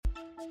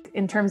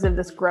In terms of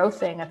this growth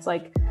thing, it's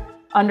like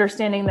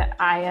understanding that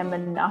I am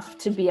enough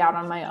to be out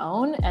on my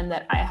own and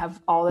that I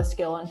have all the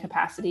skill and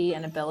capacity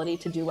and ability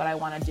to do what I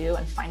want to do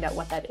and find out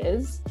what that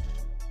is.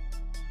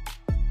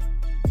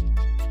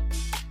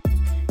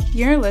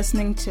 You're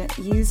listening to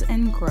Ease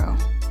and Grow,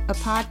 a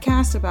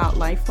podcast about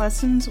life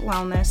lessons,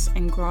 wellness,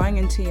 and growing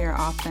into your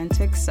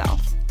authentic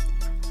self.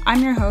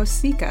 I'm your host,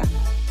 Sika,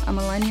 a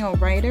millennial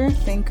writer,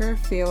 thinker,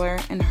 feeler,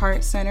 and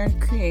heart-centered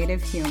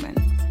creative human.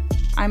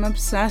 I'm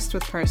obsessed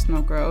with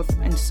personal growth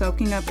and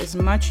soaking up as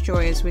much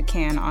joy as we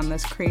can on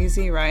this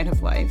crazy ride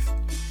of life.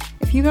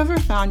 If you've ever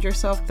found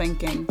yourself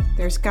thinking,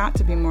 there's got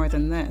to be more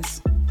than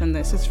this, then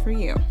this is for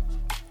you.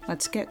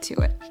 Let's get to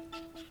it.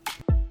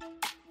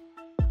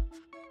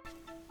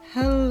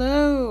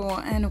 Hello,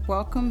 and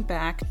welcome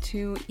back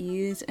to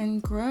Ease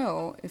and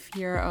Grow. If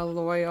you're a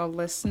loyal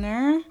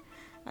listener,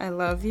 I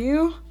love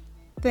you.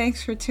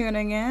 Thanks for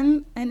tuning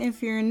in. And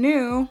if you're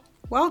new,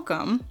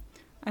 welcome.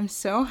 I'm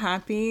so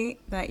happy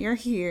that you're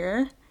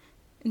here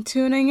and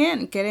tuning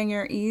in, getting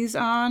your ease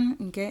on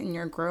and getting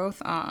your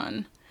growth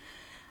on.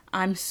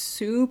 I'm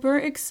super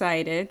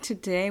excited.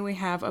 Today we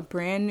have a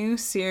brand new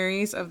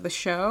series of the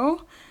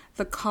show,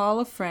 the Call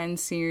a Friend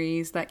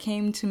series that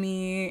came to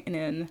me in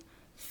a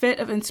fit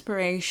of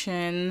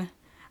inspiration.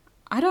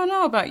 I don't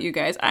know about you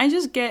guys. I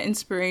just get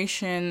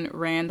inspiration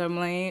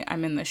randomly.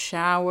 I'm in the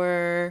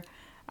shower,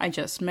 I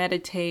just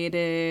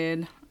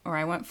meditated, or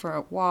I went for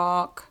a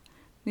walk.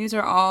 These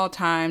are all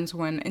times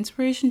when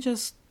inspiration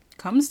just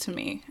comes to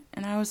me.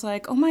 And I was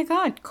like, oh my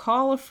God,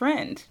 call a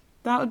friend.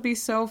 That would be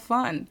so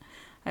fun.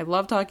 I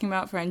love talking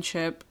about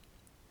friendship.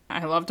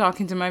 I love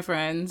talking to my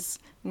friends.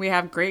 We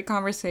have great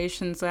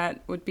conversations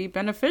that would be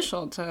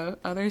beneficial to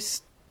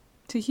others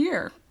to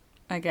hear,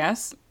 I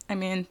guess. I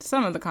mean,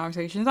 some of the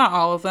conversations, not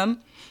all of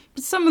them,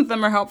 but some of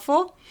them are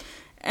helpful.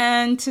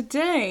 And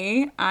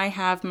today I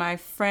have my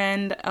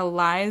friend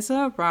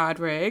Eliza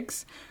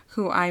Rodrigues,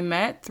 who I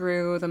met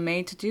through the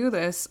Made to Do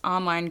This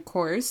online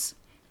course,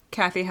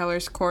 Cathy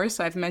Heller's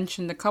course I've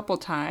mentioned a couple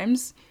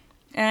times.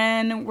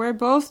 And we're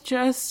both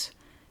just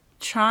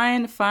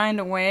trying to find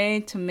a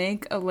way to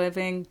make a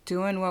living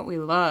doing what we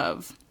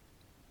love.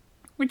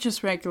 We're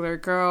just regular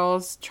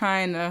girls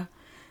trying to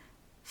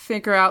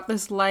figure out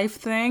this life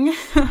thing.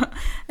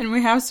 And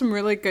we have some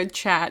really good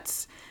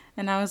chats.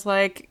 And I was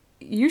like,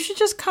 you should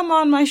just come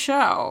on my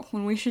show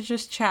when we should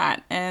just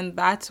chat. And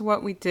that's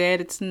what we did.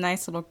 It's a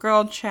nice little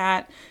girl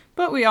chat.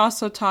 But we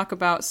also talk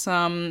about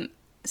some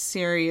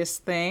serious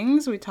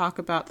things. We talk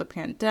about the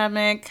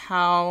pandemic,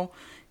 how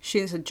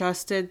she's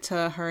adjusted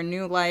to her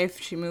new life.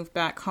 She moved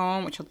back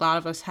home, which a lot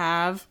of us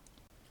have.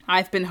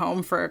 I've been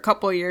home for a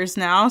couple years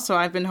now, so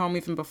I've been home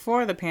even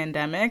before the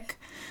pandemic.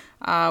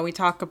 We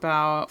talk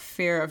about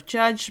fear of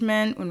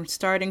judgment when we're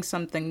starting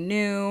something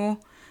new,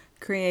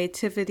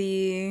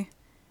 creativity,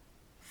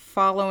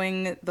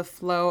 following the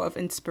flow of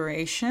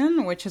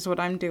inspiration, which is what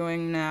I'm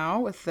doing now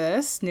with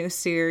this new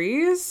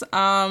series.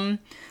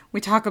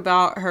 We talk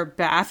about her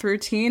bath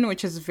routine,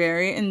 which is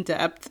very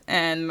in-depth,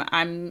 and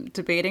I'm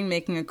debating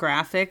making a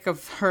graphic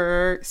of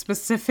her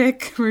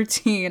specific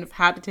routine of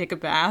how to take a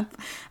bath.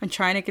 I'm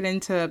trying to get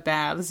into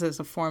baths as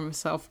a form of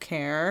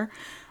self-care.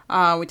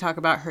 We talk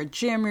about her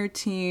gym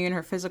routine,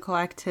 her physical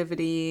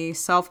activity,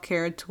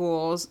 self-care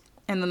tools,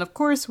 and then of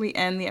course we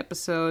end the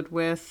episode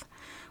with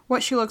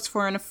what she looks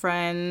for in a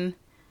friend,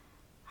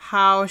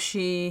 how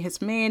she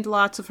has made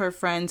lots of her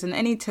friends, and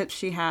any tips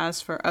she has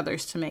for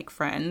others to make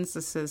friends.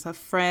 This is a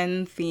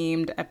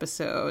friend-themed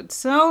episode,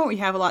 so we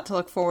have a lot to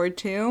look forward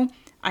to.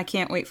 I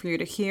can't wait for you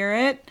to hear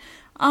it.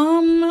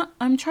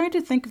 I'm trying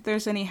to think if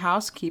there's any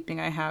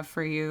housekeeping I have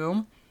for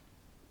you.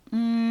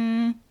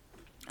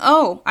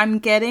 Oh, I'm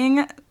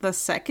getting the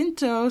second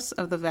dose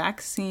of the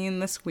vaccine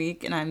this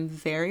week, and I'm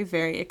very,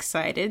 very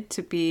excited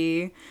to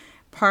be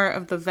part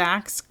of the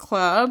Vax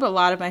Club. A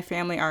lot of my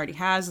family already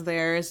has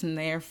theirs, and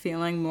they are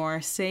feeling more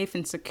safe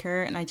and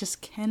secure, and I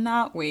just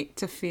cannot wait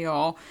to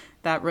feel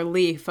that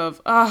relief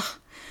of,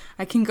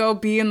 I can go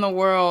be in the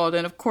world.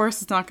 And of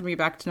course, it's not going to be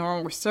back to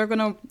normal. We're still going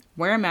to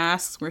wear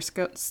masks. We're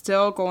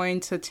still going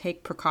to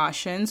take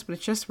precautions, but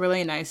it's just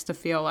really nice to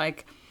feel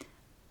like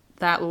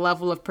that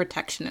level of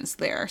protection is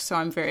there. So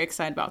I'm very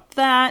excited about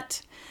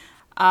that.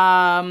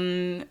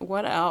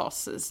 What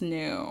else is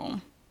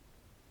new?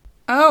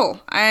 Oh,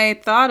 I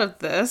thought of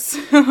this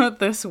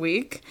this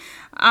week.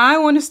 I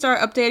want to start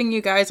updating you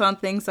guys on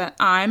things that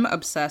I'm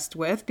obsessed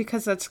with,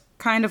 because that's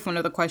kind of one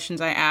of the questions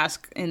I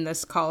ask in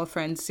this Call a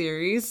Friend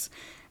series.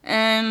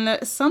 And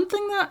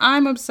something that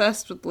I'm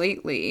obsessed with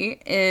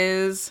lately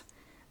is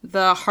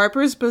the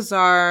Harper's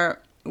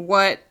Bazaar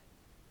What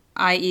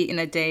I Eat in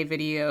a Day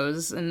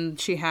videos. And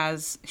she,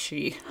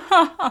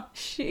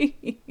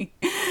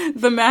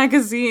 the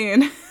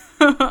magazine,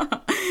 the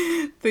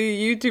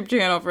YouTube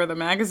channel for the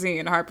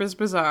magazine, Harper's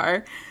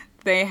Bazaar.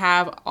 They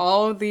have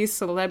all of these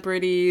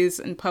celebrities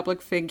and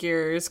public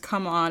figures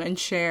come on and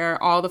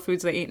share all the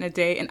foods they eat in a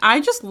day. And I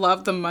just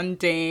love the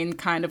mundane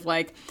kind of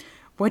like,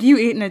 what do you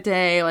eat in a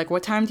day? Like,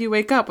 what time do you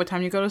wake up? What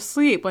time do you go to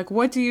sleep? Like,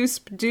 what do you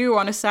do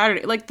on a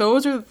Saturday? Like,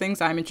 those are the things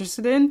I'm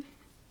interested in.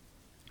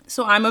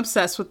 So I'm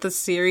obsessed with this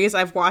series.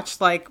 I've watched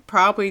like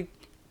probably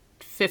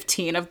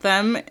 15 of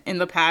them in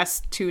the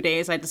past 2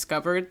 days. I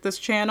discovered this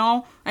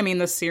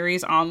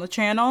series on the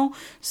channel.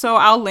 So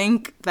I'll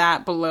link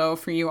that below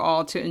for you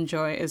all to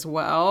enjoy as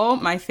well.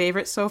 My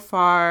favorite so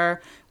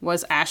far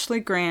was Ashley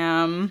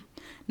Graham,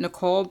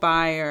 Nicole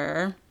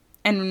Byer,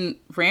 and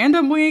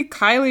randomly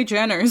Kylie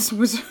Jenner's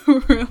was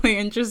really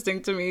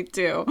interesting to me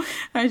too.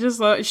 I just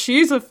love,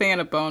 she's a fan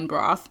of bone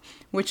broth,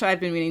 which I've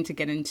been meaning to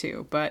get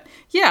into. But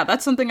yeah,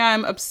 that's something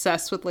I'm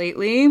obsessed with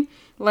lately.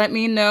 Let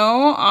me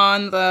know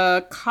on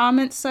the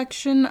comment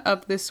section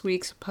of this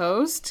week's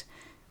post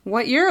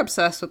what you're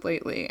obsessed with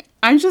lately.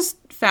 I'm just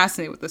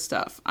fascinated with this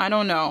stuff. I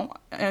don't know.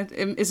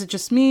 Is it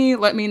just me?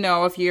 Let me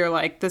know if you're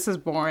like, this is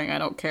boring. I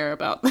don't care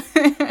about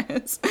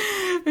this.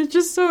 It's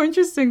just so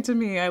interesting to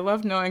me. I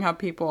love knowing how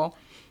people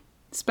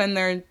spend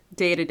their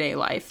day-to-day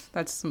life.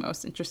 That's the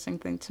most interesting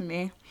thing to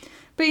me.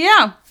 But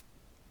yeah,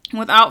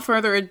 without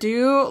further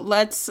ado,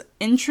 let's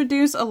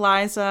introduce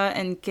Eliza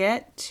and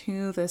get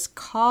to this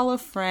Call a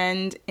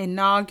Friend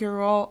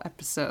inaugural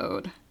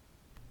episode.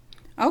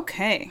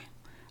 Okay.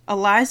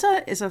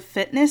 Eliza is a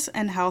fitness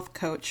and health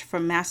coach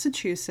from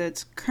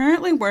Massachusetts,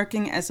 currently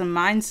working as a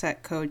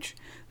mindset coach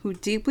who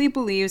deeply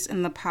believes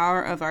in the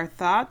power of our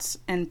thoughts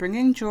and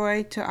bringing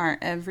joy to our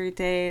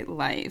everyday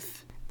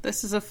life.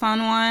 This is a fun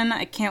one.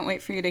 I can't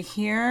wait for you to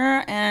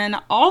hear. And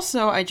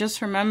also, I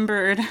just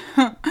remembered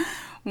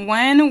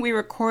when we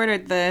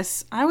recorded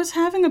this, I was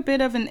having a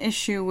bit of an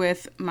issue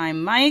with my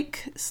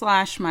mic /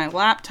 my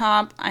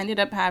laptop. I ended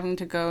up having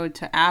to go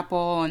to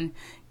Apple and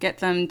get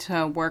them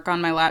to work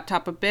on my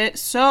laptop a bit.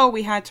 So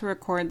we had to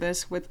record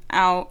this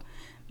without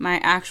my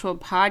actual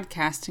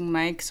podcasting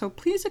mic. So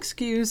please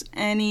excuse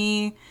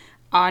any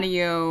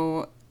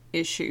audio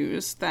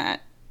issues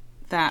that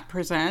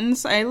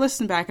presents. I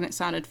listened back and it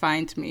sounded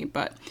fine to me,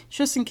 but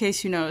just in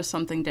case you notice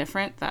something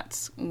different,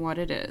 that's what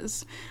it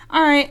is.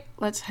 All right,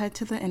 let's head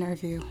to the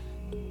interview.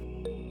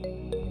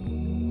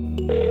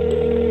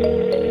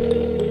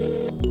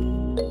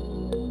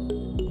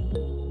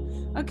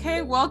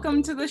 Okay,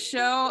 welcome to the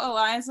show,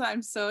 Eliza.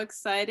 I'm so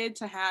excited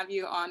to have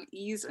you on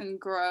Ease and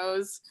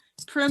Grow's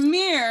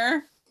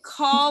premiere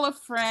Call a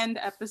Friend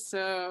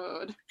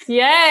episode.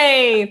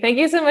 Yay! Thank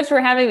you so much for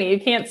having me. You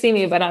can't see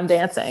me, but I'm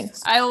dancing.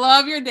 I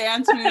love your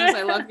dance moves.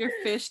 I love your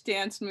fish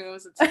dance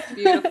moves. It's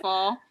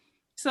beautiful.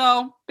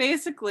 So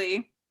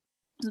basically,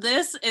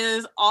 this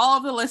is all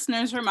of the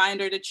listeners'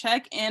 reminder to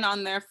check in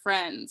on their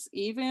friends,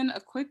 even a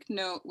quick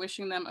note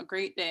wishing them a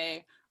great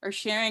day or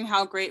sharing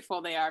how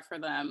grateful they are for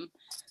them.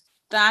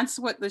 That's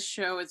what this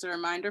show is a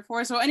reminder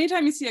for. So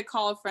anytime you see a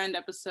Call a Friend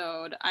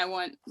episode, I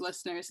want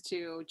listeners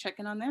to check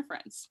in on their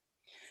friends.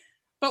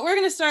 But we're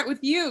going to start with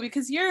you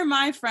because you're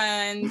my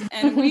friend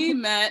and we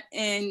met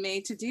in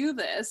May to do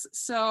this.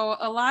 So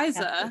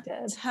Eliza,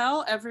 yes,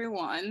 tell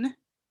everyone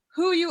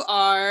who you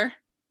are,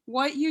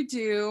 what you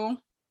do,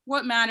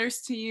 what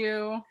matters to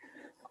you,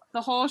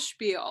 the whole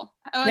spiel,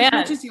 as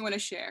much as you want to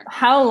share.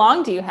 How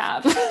long do you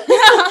have?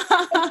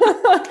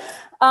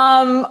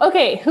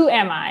 Okay, who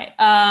am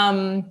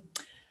I?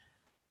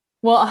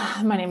 Well,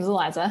 my name is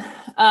Eliza.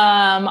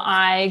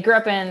 I grew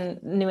up in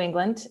New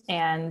England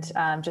and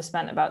just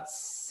spent about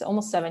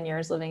almost 7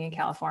 years living in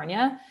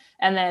California,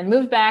 and then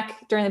moved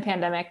back during the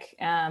pandemic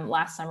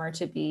last summer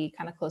to be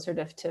kind of closer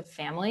to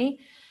family,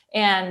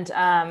 and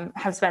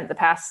have spent the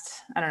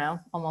past,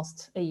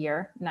 almost a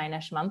year,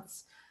 9-ish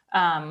months,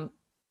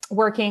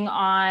 working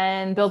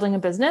on building a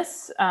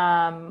business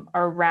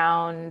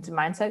around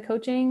mindset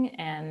coaching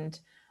and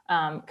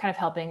kind of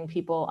helping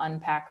people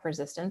unpack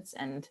resistance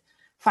and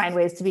find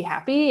ways to be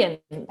happy and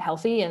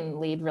healthy and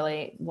lead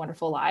really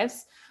wonderful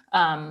lives.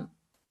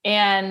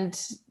 And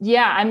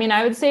yeah,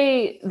 I would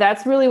say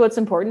that's really what's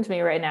important to me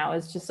right now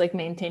is just like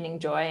maintaining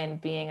joy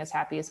and being as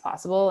happy as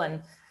possible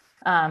and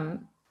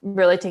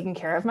really taking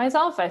care of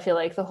myself. I feel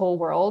like the whole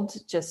world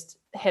just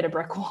hit a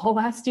brick wall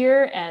last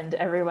year and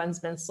everyone's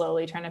been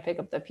slowly trying to pick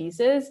up the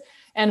pieces.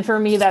 And for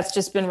me, that's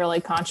just been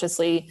really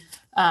consciously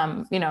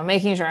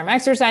making sure I'm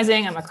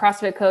exercising. I'm a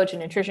CrossFit coach, a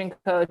nutrition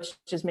coach,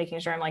 just making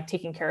sure I'm like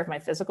taking care of my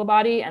physical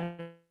body.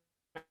 And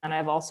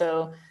I've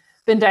also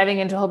been diving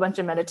into a whole bunch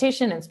of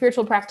meditation and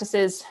spiritual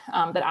practices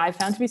that I've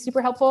found to be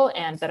super helpful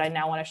and that I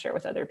now want to share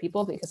with other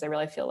people because I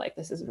really feel like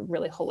this is a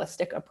really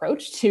holistic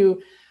approach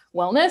to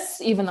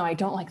wellness, even though I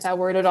don't like that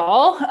word at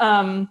all.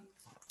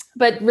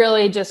 But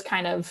really just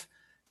kind of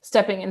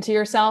stepping into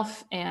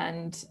yourself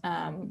and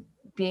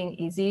being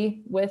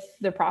easy with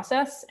the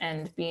process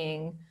and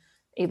being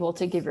able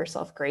to give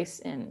yourself grace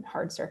in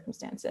hard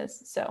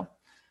circumstances. So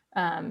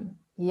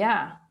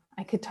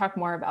I could talk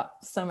more about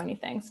so many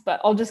things, but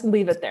I'll just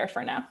leave it there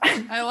for now.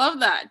 I love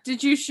that.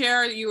 Did you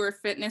share you were a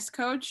fitness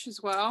coach as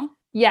well?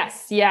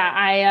 Yes.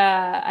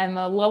 Yeah. I'm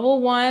a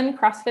level 1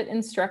 CrossFit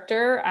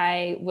instructor.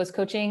 I was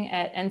coaching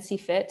at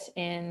NC Fit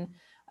in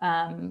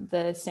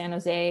the San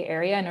Jose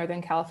area,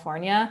 Northern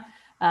California,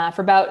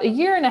 for about a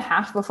year and a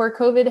half before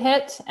COVID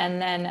hit.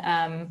 And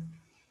then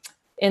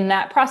in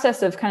that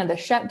process of kind of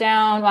the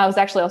shutdown, well, I was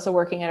actually also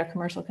working at a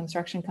commercial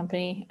construction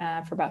company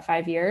for about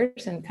 5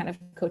 years and kind of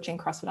coaching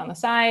CrossFit on the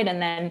side.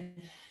 And then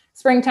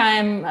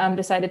springtime,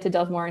 decided to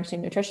delve more into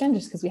nutrition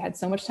just because we had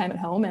so much time at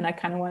home and I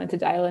kind of wanted to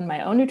dial in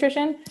my own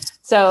nutrition.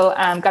 So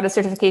got a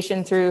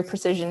certification through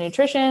Precision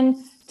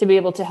Nutrition to be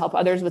able to help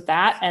others with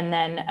that. And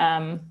then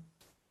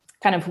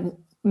kind of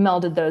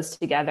melded those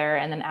together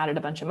and then added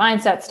a bunch of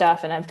mindset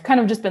stuff. And I've kind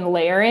of just been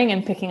layering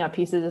and picking up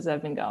pieces as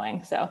I've been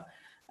going. So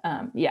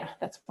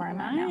that's where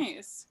I'm at now.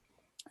 Nice.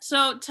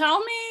 So tell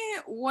me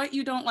what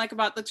you don't like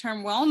about the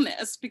term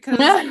wellness, because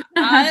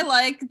I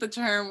like the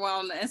term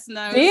wellness, and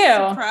I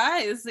was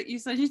surprised that you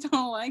said you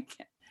don't like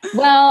it.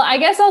 Well, I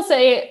guess I'll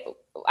say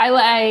I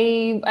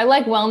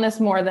like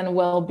wellness more than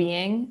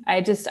well-being.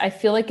 I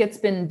feel like it's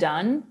been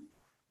done.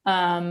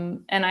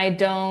 And I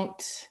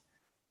don't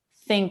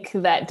think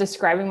that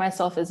describing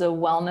myself as a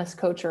wellness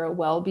coach or a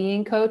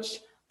well-being coach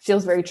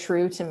feels very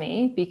true to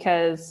me,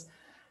 because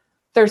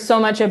there's so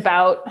much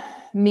about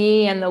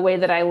me and the way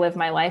that I live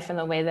my life and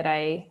the way that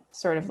I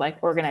sort of like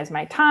organize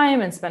my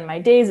time and spend my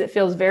days. It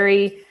feels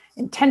very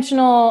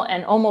intentional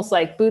and almost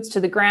like boots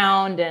to the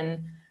ground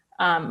and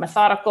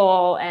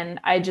methodical. And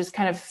I just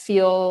kind of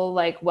feel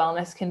like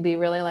wellness can be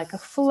really like a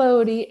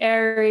floaty,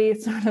 airy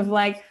sort of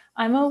like,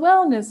 I'm a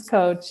wellness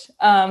coach.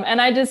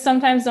 And I just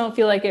sometimes don't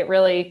feel like it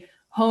really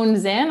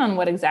hones in on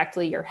what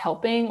exactly you're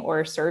helping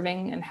or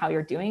serving and how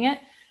you're doing it.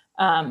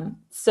 I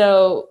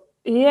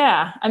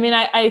mean,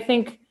 I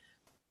think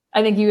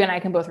you and I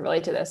can both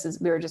relate to this,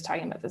 as we were just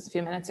talking about this a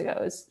few minutes ago,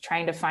 is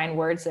trying to find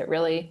words that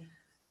really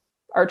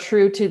are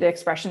true to the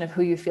expression of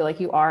who you feel like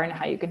you are and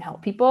how you can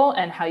help people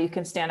and how you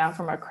can stand out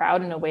from a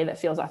crowd in a way that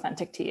feels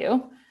authentic to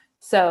you.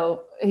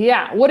 So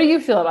what do you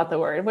feel about the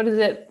word?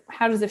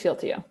 How does it feel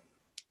to you?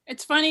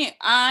 It's funny.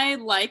 I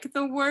like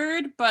the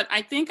word, but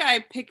I think I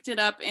picked it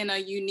up in a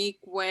unique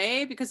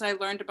way because I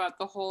learned about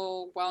the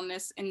whole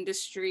wellness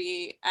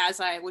industry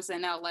as I was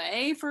in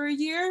LA for a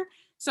year.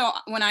 So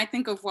when I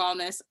think of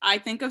wellness, I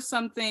think of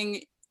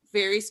something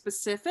very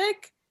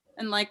specific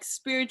and like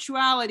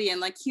spirituality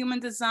and like human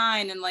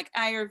design and like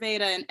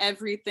Ayurveda and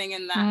everything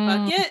in that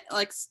bucket,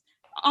 like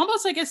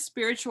almost like a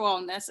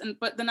spiritualness.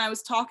 But then I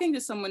was talking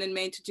to someone in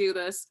Maine to do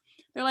this.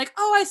 They're like,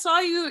 oh, I saw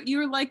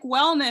you're like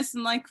wellness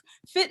and like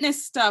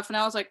fitness stuff. And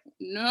I was like,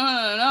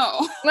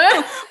 no.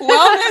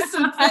 Wellness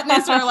and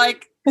fitness are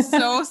like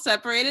so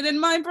separated in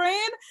my brain.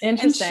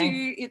 Interesting.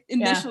 And she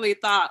initially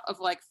thought of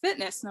like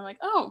fitness. And I'm like,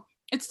 oh,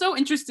 it's so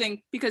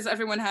interesting because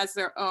everyone has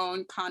their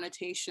own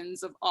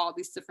connotations of all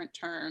these different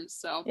terms.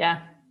 So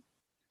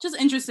just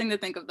interesting to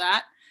think of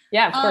that.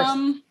 Yeah, of course.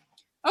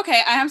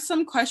 Okay, I have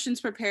some questions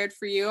prepared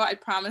for you. I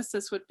promise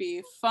this would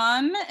be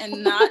fun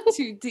and not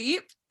too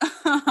deep.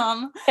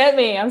 Hit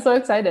me. I'm so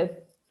excited.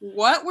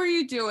 What were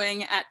you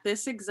doing at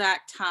this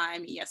exact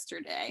time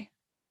yesterday?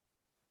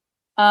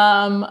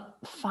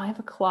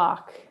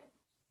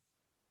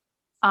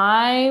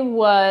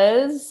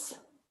 5:00.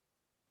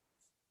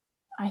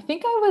 I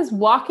think I was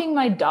walking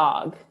my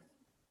dog.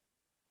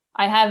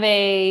 I have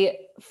a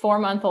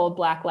 4-month-old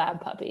black lab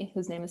puppy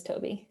whose name is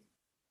Toby.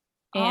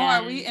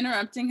 Are we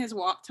interrupting his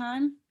walk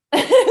time?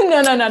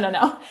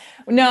 No.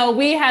 No,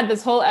 we had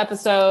this whole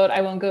episode.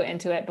 I won't go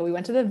into it, but we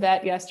went to the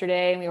vet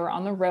yesterday and we were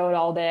on the road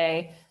all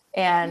day.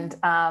 And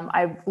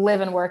I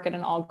live and work at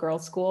an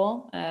all-girls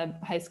school,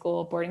 high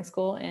school, boarding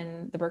school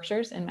in the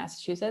Berkshires in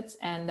Massachusetts.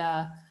 And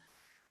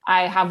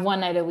I have one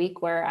night a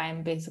week where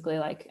I'm basically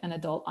like an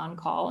adult on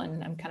call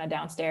and I'm kind of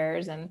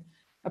downstairs and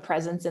a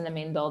presence in the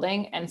main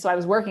building. And so I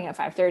was working at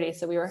 5:30.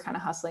 So we were kind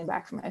of hustling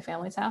back from my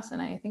family's house.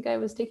 And I think I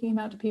was taking him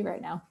out to pee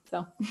right now.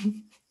 So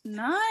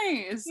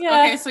nice.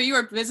 Yeah. Okay. So you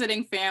were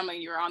visiting family.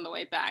 You were on the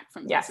way back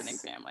from visiting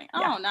family.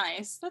 Oh,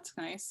 nice. That's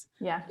nice.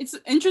 Yeah. It's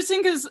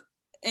interesting because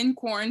in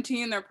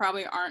quarantine, there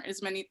probably aren't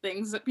as many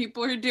things that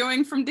people are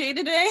doing from day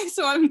to day.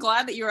 So I'm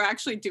glad that you were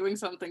actually doing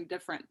something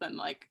different than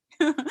like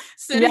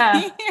sitting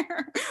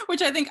here,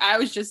 which I think I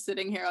was just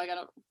sitting here. Like, I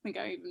don't think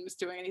I even was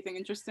doing anything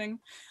interesting.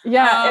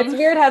 Yeah. It's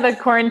weird how the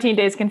quarantine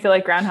days can feel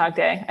like Groundhog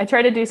Day. I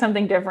try to do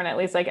something different at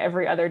least like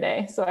every other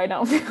day. So I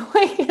don't feel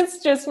like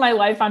it's just my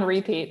life on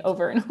repeat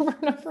over and over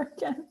and over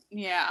again.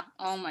 Yeah.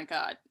 Oh my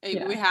God.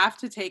 We have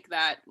to take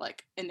that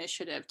like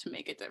initiative to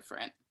make it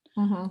different.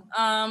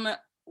 Mm-hmm.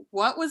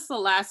 What was the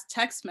last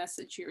text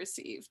message you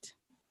received?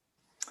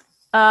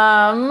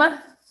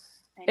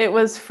 It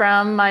was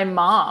from my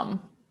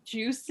mom.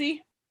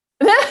 Juicy?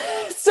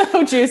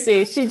 So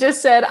juicy. She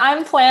just said,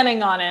 I'm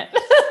planning on it.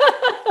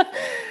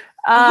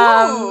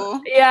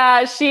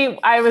 I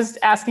was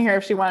asking her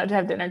if she wanted to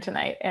have dinner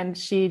tonight and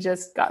she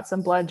just got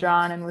some blood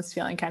drawn and was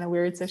feeling kind of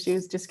weird. So she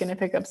was just going to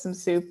pick up some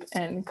soup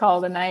and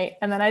call it a night.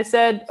 And then I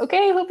said,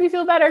 okay, hope you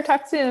feel better.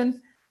 Talk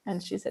soon.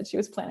 And she said she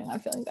was planning on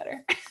feeling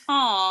better.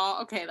 Oh,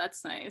 okay.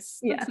 That's nice.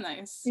 Yeah. That's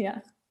nice. Yeah.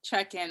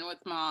 Check in with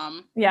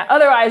mom. Yeah.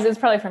 Otherwise, it's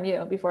probably from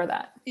you before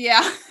that.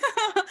 Yeah.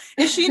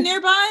 Is she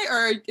nearby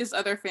or is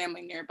other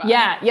family nearby?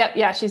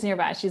 Yeah. She's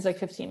nearby. She's like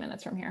 15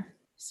 minutes from here.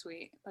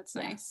 Sweet. That's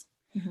nice.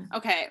 Mm-hmm.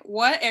 Okay.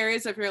 What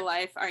areas of your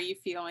life are you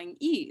feeling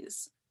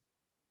ease?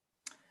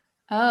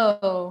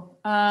 Oh,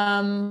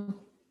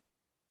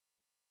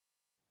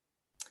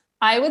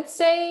 I would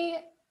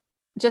say,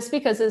 just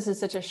because this is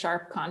such a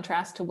sharp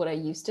contrast to what I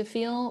used to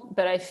feel,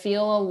 but I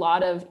feel a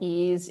lot of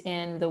ease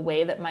in the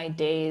way that my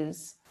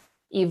days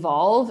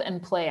evolve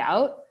and play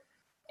out.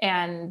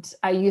 And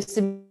I used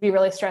to be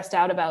really stressed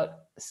out about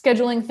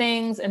scheduling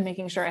things and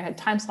making sure I had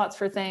time slots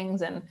for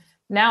things. And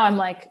now I'm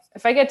like,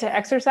 if I get to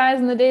exercise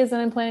in the days that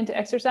I'm planning to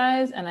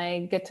exercise and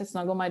I get to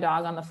snuggle my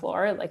dog on the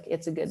floor, like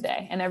it's a good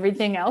day. And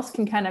everything else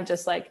can kind of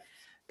just like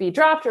be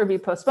dropped or be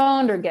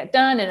postponed or get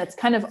done. And it's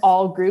kind of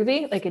all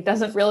groovy. Like it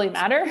doesn't really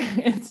matter.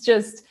 It's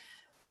just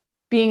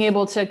being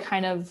able to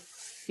kind of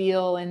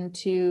feel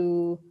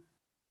into,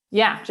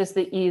 just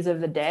the ease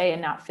of the day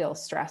and not feel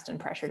stressed and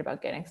pressured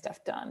about getting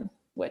stuff done,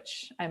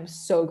 which I'm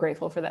so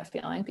grateful for that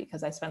feeling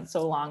because I spent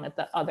so long at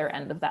the other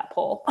end of that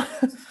pole.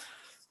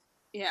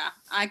 Yeah,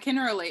 I can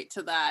relate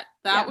to that.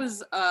 That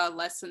was a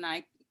lesson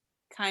I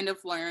kind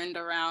of learned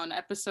around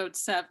episode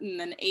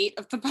 7 and 8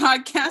 of the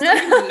podcast. I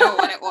don't even know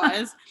when it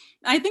was.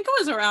 I think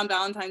it was around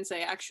Valentine's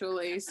Day,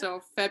 actually.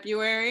 So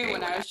February,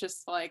 when I was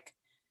just like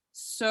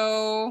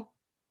so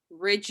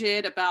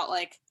rigid about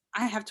like,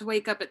 I have to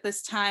wake up at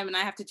this time and I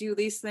have to do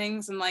these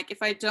things. And like,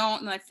 if I don't,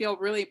 and I feel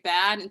really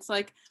bad, it's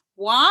like,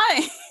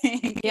 why?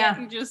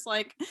 Can't you just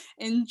like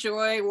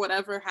enjoy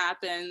whatever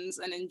happens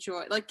and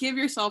enjoy, like give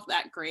yourself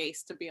that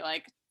grace to be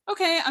like,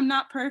 okay, I'm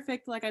not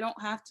perfect. Like I don't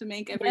have to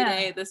make every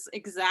day this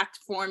exact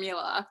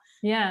formula.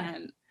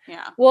 And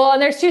well,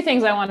 and there's two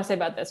things I want to say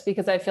about this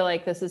because I feel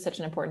like this is such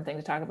an important thing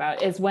to talk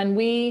about is when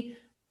we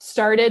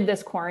started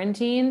this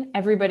quarantine,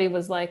 everybody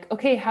was like,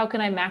 okay, how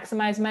can I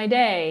maximize my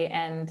day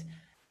and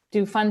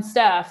do fun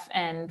stuff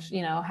and,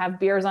 have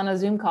beers on a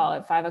Zoom call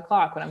at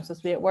 5:00 when I'm supposed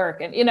to be at work.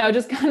 And,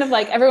 just kind of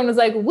like, everyone was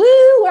like, woo,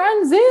 we're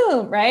on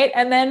Zoom. Right.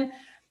 And then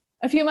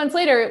a few months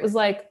later, it was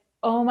like,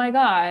 oh my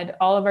God,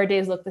 all of our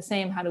days look the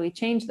same. How do we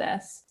change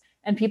this?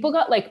 And people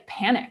got like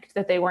panicked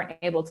that they weren't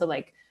able to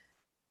like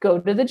go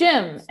to the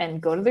gym and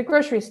go to the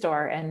grocery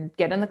store and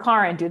get in the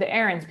car and do the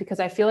errands, because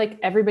I feel like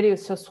everybody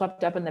was so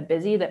swept up in the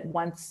busy that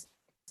once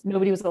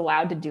nobody was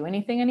allowed to do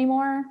anything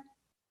anymore,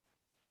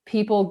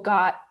 people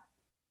got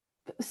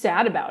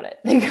sad about it.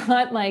 They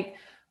got like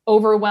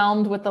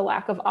overwhelmed with the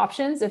lack of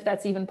options, if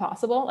that's even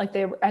possible. Like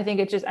I think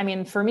it just,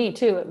 for me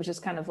too, it was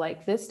just kind of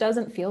like, this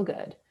doesn't feel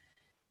good.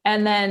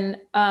 And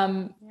then,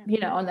 and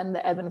then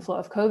the ebb and flow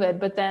of COVID.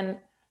 But then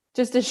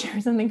just to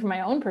share something from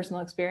my own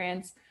personal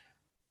experience,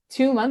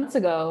 2 months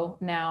ago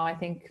now, I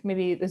think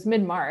maybe it was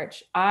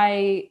mid-March,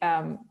 I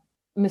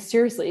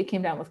mysteriously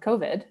came down with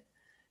COVID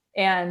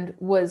and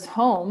was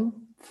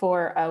home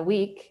for a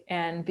week.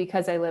 And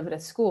because I live at a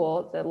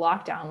school, the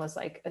lockdown was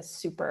like a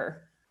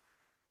super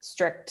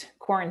strict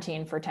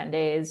quarantine for 10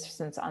 days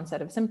since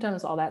onset of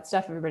symptoms, all that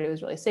stuff. Everybody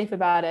was really safe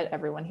about it.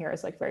 Everyone here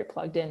is like very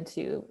plugged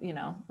into,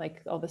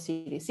 like all the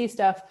CDC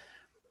stuff.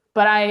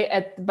 But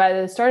by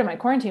the start of my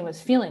quarantine was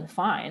feeling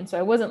fine. So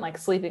I wasn't like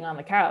sleeping on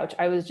the couch.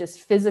 I was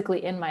just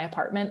physically in my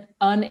apartment,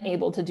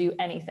 unable to do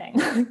anything.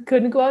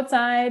 Couldn't go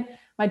outside.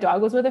 My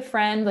dog was with a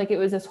friend. Like it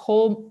was this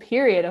whole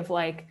period of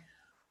like,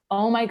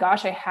 oh my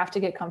gosh, I have to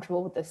get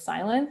comfortable with this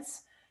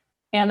silence.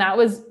 And that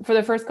was, for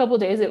the first couple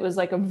of days, it was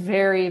like a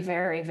very,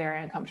 very,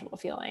 very uncomfortable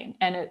feeling.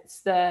 And it's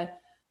that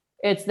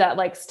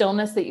like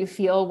stillness that you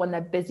feel when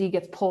the busy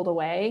gets pulled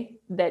away,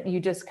 that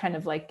you just kind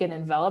of like get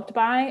enveloped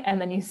by,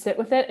 and then you sit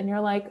with it and you're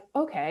like,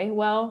 okay,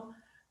 well,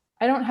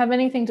 I don't have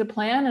anything to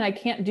plan and I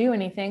can't do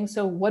anything.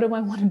 So what do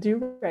I want to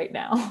do right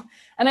now?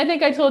 And I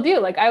think I told you,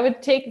 like, I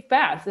would take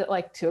baths at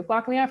like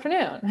 2:00 in the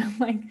afternoon,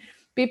 like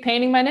be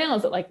painting my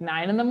nails at like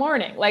 9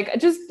 a.m. Like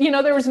just,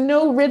 there was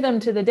no rhythm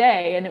to the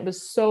day and it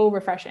was so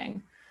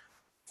refreshing.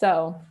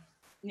 So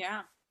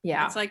yeah.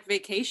 It's like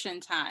vacation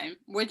time,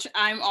 which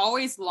I'm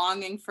always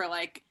longing for.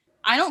 Like,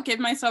 I don't give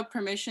myself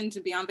permission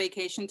to be on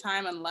vacation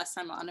time unless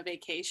I'm on a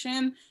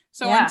vacation.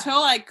 So until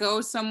I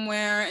go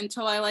somewhere,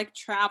 until I like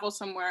travel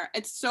somewhere,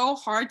 it's so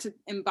hard to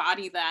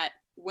embody that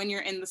when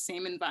you're in the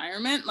same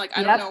environment. Like,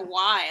 I don't know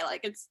why,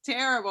 like, it's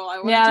terrible.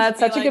 That's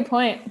such a good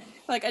point.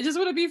 Like, I just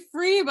want to be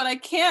free, but I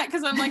can't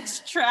because I'm like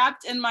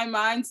trapped in my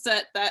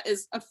mindset that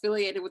is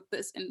affiliated with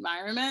this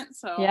environment.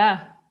 So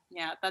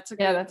that's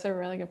a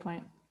really good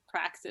point.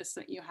 Practice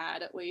that you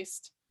had, at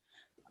least.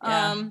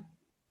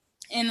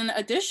 In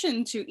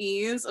addition to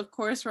ease, of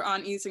course, we're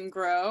on Ease and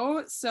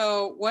Grow.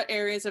 So what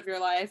areas of your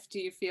life do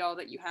you feel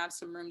that you have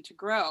some room to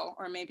grow,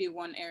 or maybe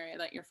one area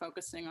that you're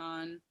focusing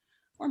on,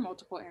 or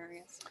multiple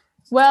areas?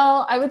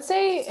 Well, I would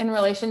say in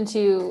relation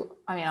to,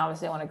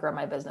 obviously I want to grow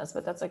my business,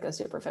 but that's like a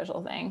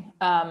superficial thing.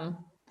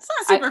 It's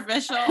not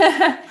superficial.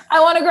 I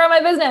want to grow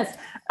my business.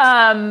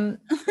 I'm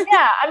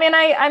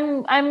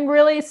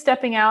really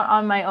stepping out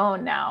on my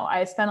own now.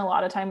 I spent a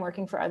lot of time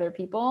working for other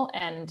people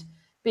and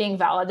being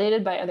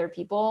validated by other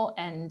people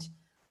and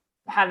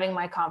having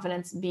my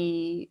confidence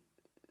be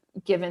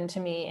given to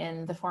me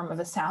in the form of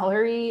a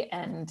salary.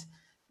 And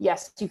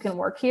yes, you can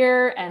work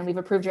here and we've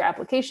approved your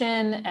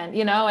application, and,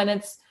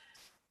 and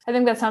I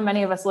think that's how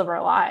many of us live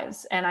our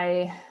lives. And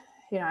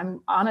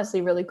I'm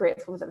honestly really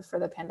grateful for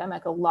the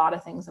pandemic. A lot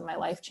of things in my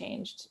life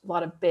changed, a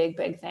lot of big,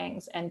 big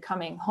things. And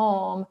coming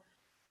home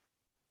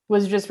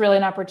was just really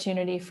an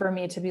opportunity for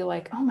me to be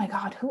like, oh my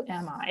God, who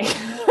am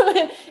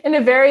I? In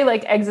a very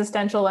like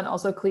existential and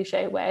also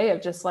cliche way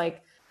of just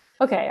like,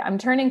 okay, I'm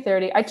turning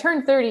 30. I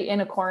turned 30 in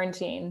a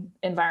quarantine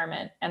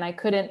environment, and I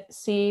couldn't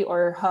see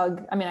or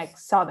hug. I mean, I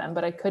saw them,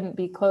 but I couldn't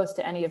be close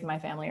to any of my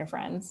family or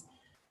friends.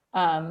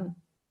 And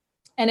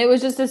it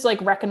was just this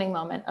like reckoning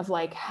moment of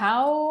like,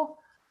 how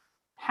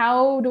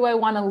do I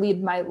want to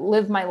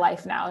live my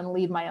life now and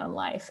lead my own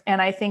life?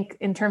 And I think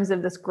in terms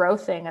of this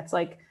growth thing, it's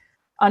like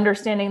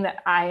understanding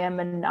that I am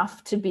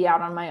enough to be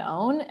out on my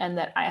own, and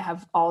that I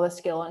have all the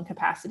skill and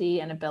capacity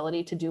and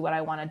ability to do what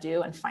I want to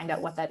do and find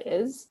out what that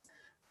is.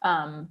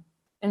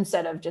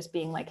 Instead of just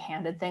being like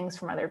handed things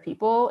from other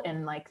people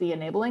in like the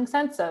enabling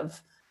sense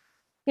of,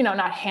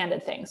 not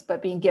handed things,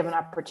 but being given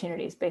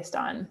opportunities based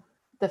on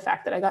the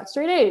fact that I got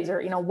straight A's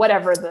or,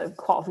 whatever the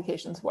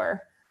qualifications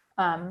were.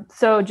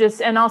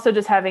 And also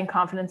just having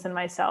confidence in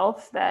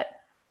myself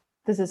that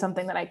this is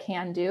something that I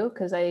can do.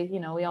 Cause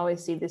we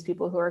always see these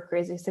people who are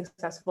crazy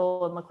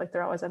successful and look like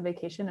they're always on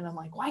vacation. And I'm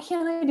like, why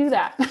can't I do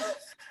that?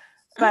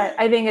 But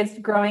I think it's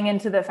growing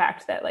into the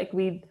fact that like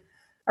we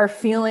are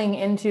feeling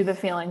into the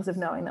feelings of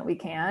knowing that we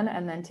can,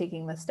 and then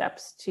taking the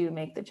steps to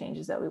make the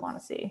changes that we want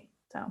to see.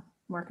 So I'm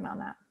working on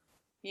that.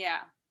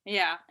 Yeah.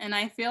 Yeah. And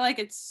I feel like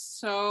it's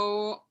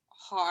so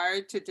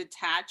hard to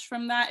detach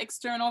from that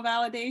external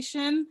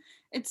validation.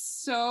 It's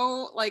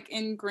so like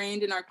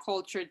ingrained in our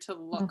culture to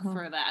look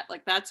for that.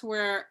 Like that's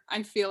where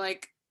I feel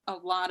like a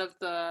lot of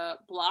the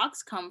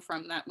blocks come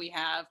from that we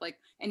have, like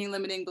any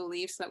limiting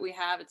beliefs that we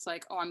have. It's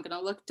like, oh, I'm going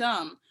to look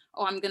dumb.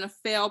 Oh, I'm going to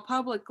fail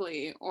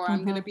publicly, or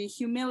I'm going to be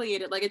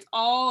humiliated. Like it's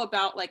all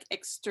about like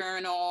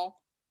external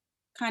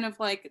kind of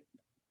like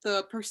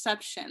the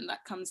perception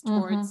that comes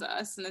towards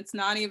us. And it's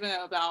not even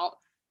about,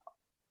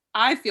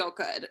 I feel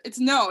good.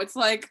 It's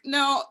like,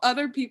 no,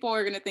 other people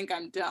are going to think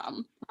I'm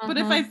dumb. But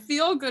if I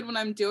feel good when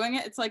I'm doing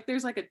it, it's like,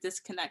 there's like a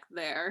disconnect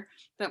there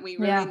that we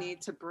really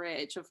need to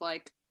bridge of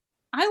like,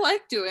 I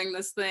like doing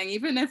this thing,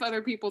 even if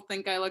other people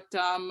think I look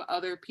dumb,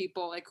 other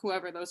people, like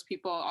whoever those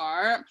people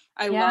are.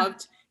 I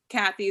loved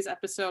Kathy's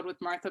episode with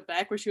Martha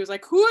Beck where she was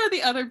like, who are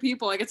the other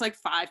people? Like, it's like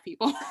 5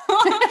 people.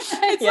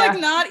 It's like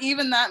not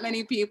even that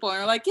many people. And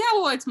they're like, yeah,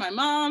 well, it's my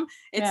mom.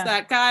 It's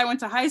that guy I went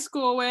to high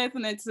school with.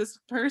 And it's this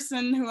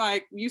person who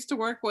I used to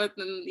work with.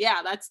 And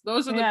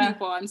those are the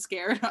people I'm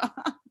scared of.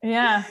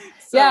 Yeah.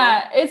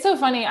 Yeah. It's so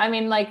funny. I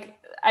mean, like,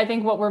 I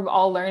think what we're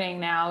all learning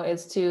now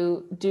is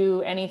to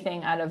do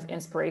anything out of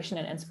inspiration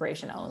and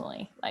inspiration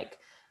only. Like,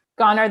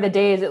 gone are the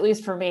days, at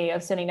least for me,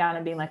 of sitting down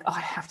and being like, oh, I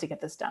have to get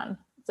this done.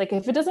 It's like,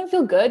 if it doesn't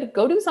feel good,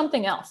 go do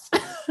something else.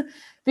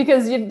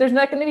 Because there's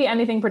not going to be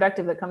anything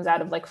productive that comes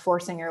out of like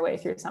forcing your way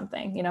through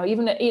something,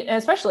 even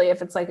especially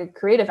if it's like a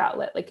creative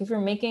outlet. Like if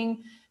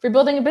you're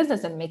building a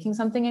business and making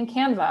something in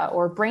Canva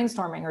or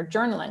brainstorming or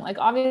journaling, like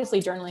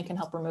obviously journaling can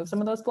help remove some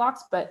of those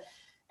blocks, but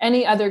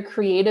any other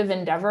creative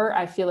endeavor,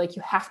 I feel like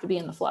you have to be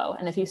in the flow.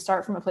 And if you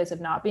start from a place of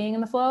not being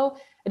in the flow,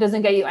 it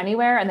doesn't get you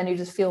anywhere. And then you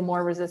just feel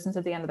more resistance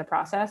at the end of the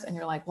process. And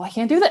you're like, well, I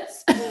can't do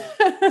this.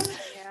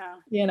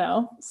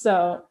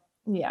 So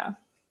yeah.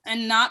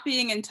 And not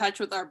being in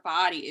touch with our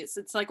bodies.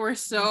 It's like, we're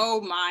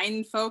so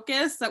mind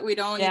focused that we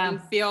don't even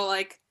feel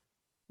like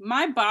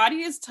my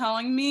body is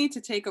telling me to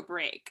take a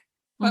break.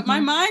 But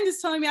my mind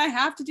is telling me I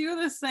have to do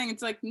this thing.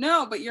 It's like,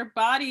 no, but your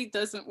body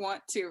doesn't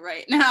want to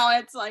right now.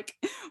 It's like,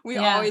 we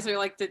always are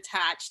like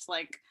detached,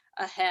 like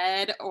a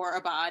head or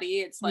a body.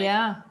 It's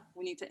like,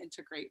 we need to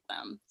integrate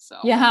them. So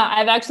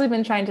I've actually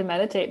been trying to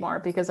meditate more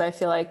because I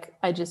feel like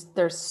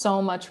there's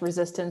so much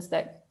resistance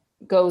that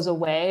goes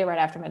away right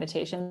after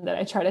meditation that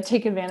I try to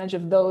take advantage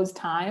of those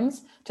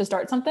times to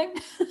start something.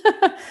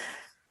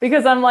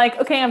 Because I'm like,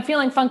 okay, I'm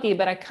feeling funky,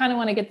 but I kind of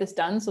want to get this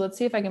done. So let's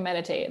see if I can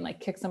meditate and like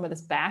kick some of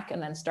this back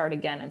and then start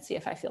again and see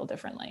if I feel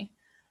differently.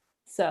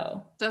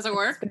 So does it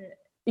work?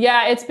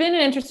 It's been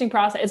an interesting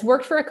process. It's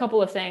worked for a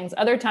couple of things.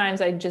 Other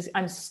times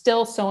I'm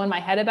still so in my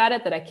head about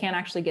it that I can't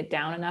actually get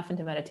down enough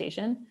into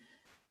meditation.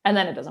 And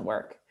then it doesn't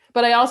work.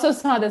 But I also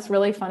saw this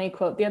really funny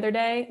quote the other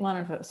day. Well, I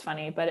don't know if it was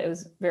funny, but it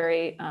was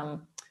very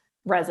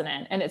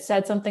resonant. And it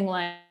said something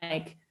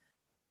like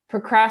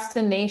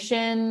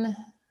procrastination,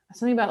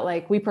 something about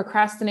like, we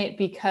procrastinate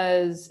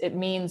because it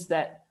means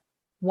that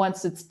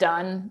once it's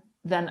done,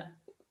 then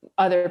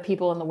other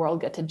people in the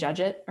world get to judge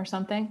it or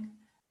something.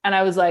 And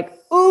I was like,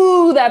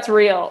 ooh, that's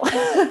real.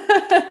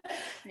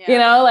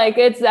 Like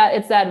it's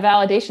that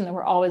validation that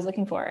we're always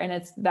looking for. And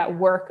it's that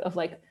work of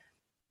like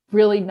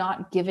really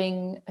not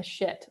giving a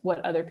shit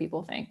what other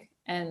people think.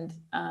 And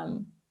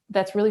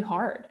that's really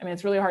hard. I mean,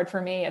 it's really hard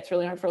for me. It's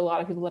really hard for a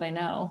lot of people that I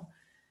know.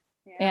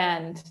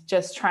 And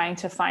just trying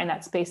to find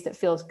that space that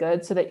feels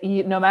good so that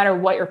no matter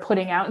what you're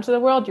putting out into the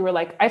world, you were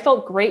like, I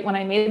felt great when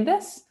I made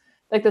this.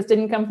 Like this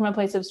didn't come from a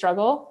place of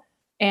struggle.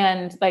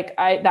 And like,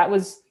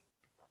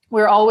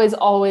 we're always,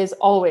 always,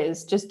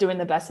 always just doing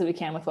the best that we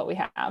can with what we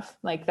have.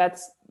 Like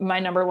that's my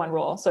number one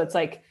rule. So it's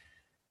like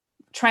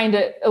trying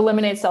to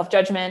eliminate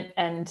self-judgment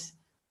and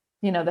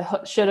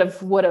the should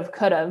have, would have,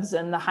 could haves,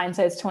 and the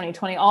hindsight's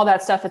 2020, all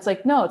that stuff. It's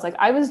like, no, it's like,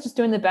 I was just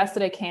doing the best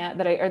that I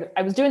can,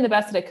 I was doing the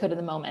best that I could in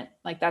the moment.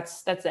 Like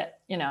that's it,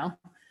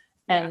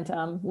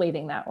 and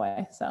leading that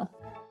way. So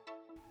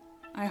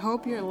I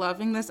hope you're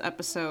loving this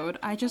episode.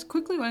 I just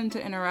quickly wanted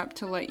to interrupt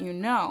to let you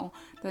know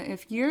that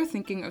if you're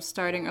thinking of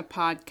starting a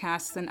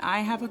podcast, then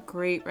I have a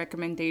great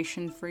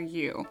recommendation for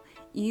you.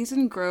 Ease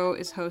and Grow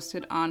is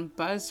hosted on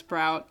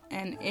Buzzsprout,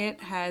 and it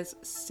has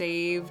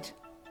saved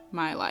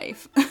my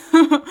life.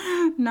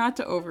 Not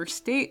to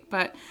overstate,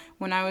 but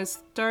when I was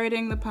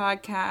starting the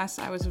podcast,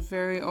 I was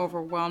very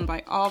overwhelmed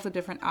by all the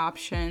different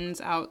options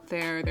out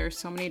there. There's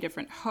so many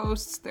different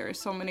hosts, there's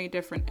so many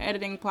different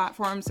editing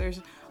platforms,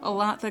 there's a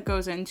lot that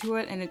goes into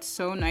it, and it's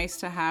so nice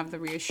to have the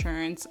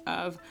reassurance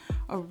of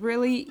a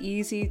really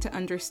easy to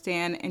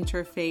understand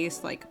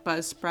interface like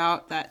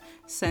Buzzsprout that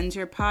sends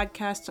your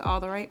podcast to all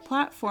the right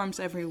platforms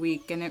every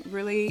week, and it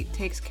really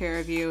takes care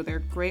of you. They're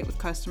great with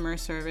customer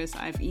service.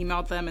 I've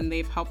emailed them and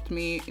they've helped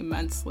me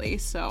immensely.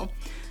 So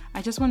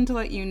I just wanted to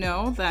let you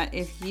know that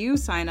if you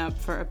sign up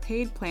for a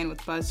paid plan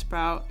with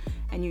Buzzsprout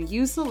and you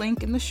use the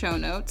link in the show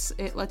notes,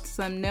 it lets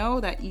them know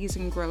that Ease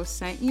and Grow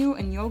sent you,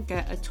 and you'll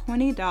get a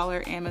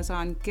 $20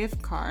 Amazon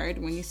gift card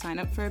when you sign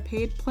up for a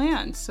paid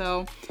plan.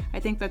 So I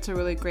think that's a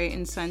really great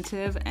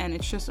incentive, and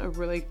it's just a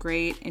really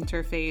great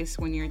interface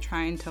when you're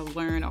trying to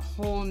learn a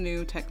whole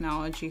new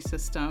technology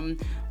system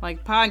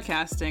like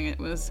podcasting. It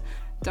was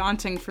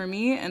daunting for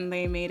me, and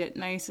they made it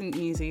nice and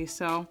easy.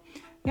 So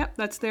yep,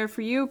 that's there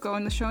for you. Go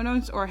in the show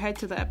notes or head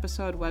to the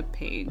episode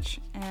webpage.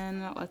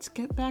 And let's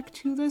get back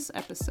to this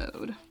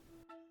episode.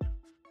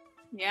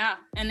 Yeah,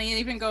 and it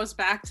even goes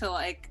back to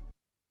like,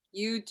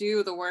 you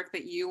do the work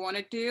that you want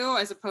to do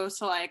as opposed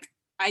to like,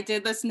 I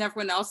did this and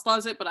everyone else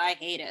loves it, but I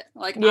hate it.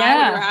 Like, I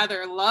would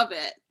rather love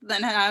it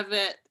than have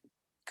it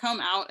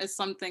come out as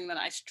something that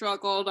I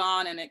struggled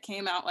on, and it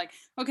came out like,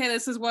 okay,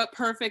 this is what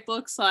perfect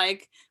looks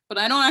like, but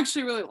I don't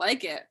actually really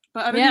like it.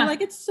 But I mean,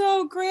 like, it's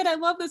so great. I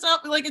love this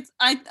outfit. Like,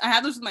 I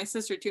have this with my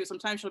sister too.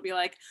 Sometimes she'll be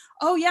like,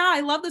 oh yeah, I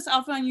love this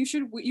outfit, and you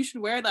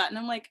should wear that. And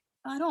I'm like,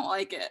 I don't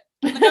like it.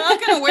 Like, I'm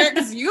not gonna wear it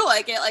because you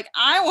like it. Like,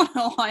 I want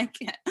to like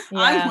it. Yeah.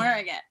 I'm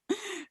wearing it.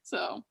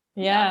 So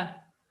yeah.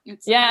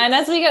 And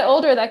as we get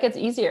older, that gets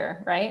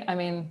easier, right? I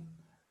mean,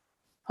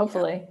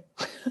 hopefully.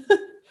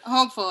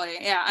 Hopefully,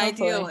 yeah.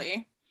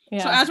 Ideally.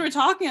 Yeah. So as we're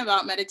talking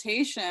about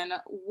meditation,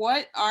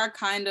 what are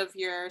kind of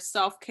your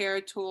self-care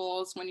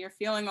tools when you're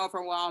feeling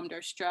overwhelmed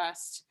or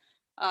stressed?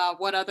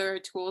 What other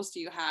tools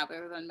do you have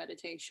other than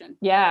meditation?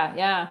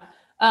 Yeah.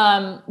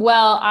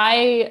 Well,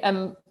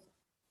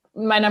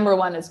 my number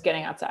one is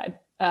getting outside.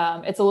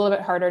 It's a little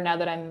bit harder now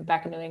that I'm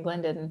back in New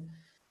England and,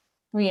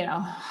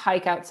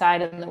 hike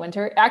outside in the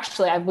winter.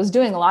 Actually, I was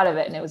doing a lot of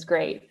it and it was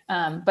great.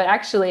 But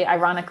actually,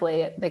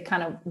 ironically, they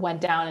kind of went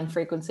down in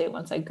frequency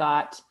once I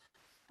got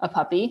a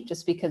puppy,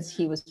 just because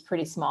he was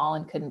pretty small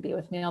and couldn't be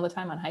with me all the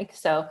time on hikes.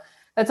 So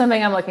that's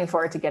something I'm looking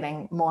forward to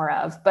getting more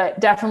of.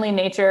 But definitely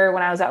nature.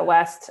 When I was out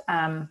west,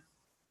 I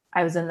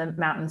was in the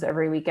mountains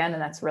every weekend,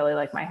 and that's really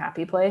like my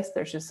happy place.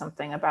 There's just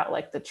something about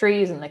like the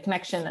trees and the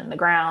connection and the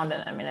ground.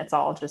 And I mean, it's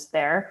all just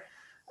there.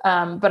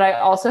 But I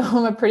also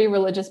am a pretty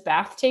religious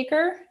bath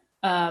taker.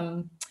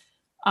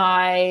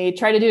 I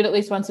try to do it at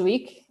least once a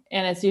week,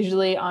 and it's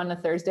usually on a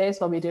Thursday.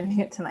 So I'll be doing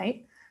it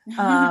tonight.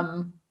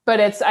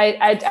 But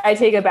I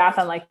take a bath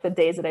on like the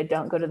days that I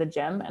don't go to the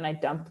gym, and I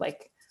dump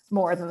like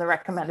more than the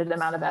recommended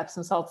amount of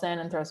Epsom salts in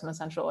and throw some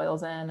essential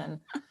oils in. And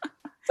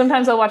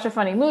sometimes I'll watch a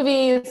funny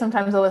movie.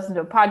 Sometimes I'll listen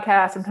to a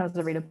podcast. Sometimes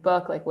I'll read a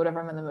book, like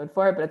whatever I'm in the mood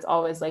for, but it's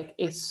always like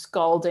a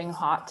scalding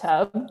hot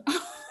tub.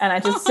 And I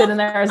just sit in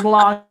there as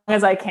long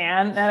as I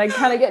can. And I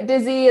kind of get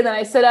dizzy, and then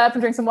I sit up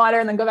and drink some water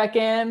and then go back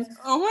in.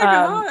 Oh my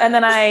God. And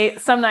then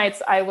some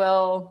nights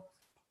I'll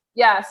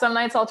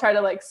try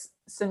to like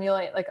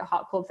simulate like a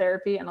hot cold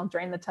therapy, and I'll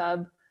drain the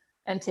tub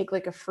and take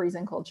like a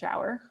freezing cold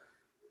shower.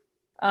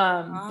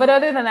 But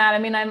other than that, I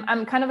mean,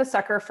 I'm kind of a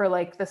sucker for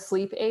like the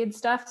sleep aid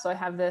stuff. So I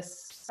have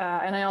this,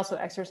 and I also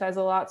exercise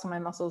a lot. So my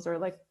muscles are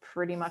like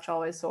pretty much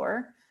always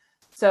sore.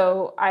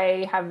 So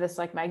I have this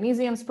like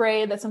magnesium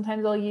spray that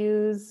sometimes I'll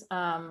use.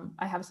 I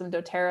have some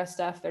doTERRA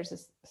stuff. There's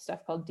this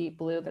stuff called Deep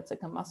Blue that's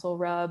like a muscle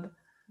rub.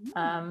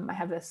 I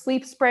have this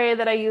sleep spray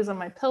that I use on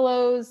my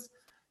pillows.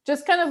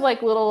 Just kind of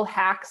like little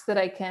hacks that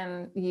I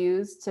can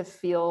use to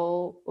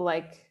feel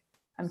like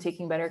I'm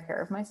taking better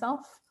care of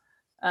myself.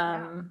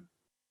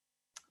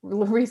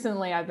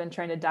 Recently, I've been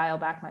trying to dial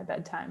back my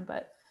bedtime,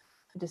 but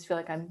I just feel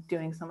like I'm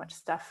doing so much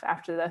stuff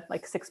after the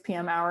like 6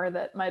 p.m. hour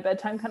that my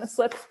bedtime kind of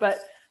slips. But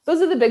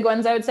those are the big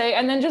ones, I would say.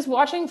 And then just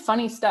watching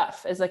funny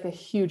stuff is like a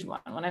huge one.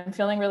 When I'm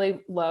feeling really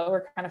low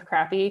or kind of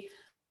crappy,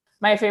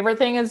 my favorite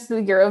thing is the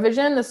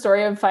Eurovision, the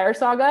story of Fire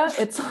Saga.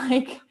 It's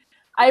like,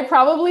 I've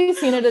probably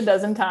seen it a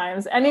dozen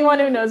times. Anyone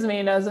who knows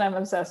me knows that I'm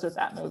obsessed with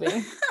that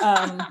movie.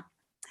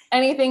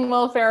 Anything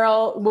Will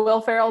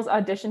Ferrell's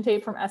audition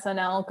tape from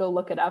SNL, go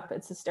look it up.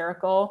 It's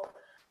hysterical.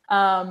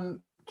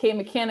 Kate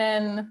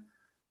McKinnon.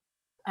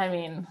 I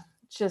mean,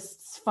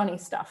 just funny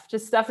stuff,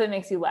 just stuff that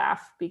makes you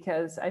laugh,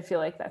 because I feel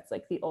like that's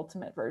like the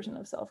ultimate version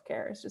of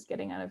self-care, is just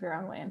getting out of your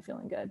own way and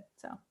feeling good.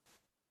 So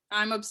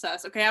I'm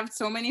obsessed. Okay, I have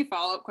so many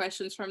follow-up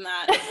questions from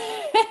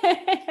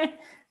that.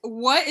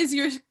 What is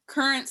your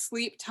current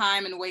sleep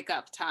time and wake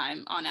up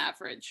time on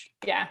average?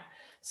 Yeah.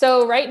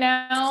 So right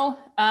now,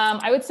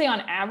 I would say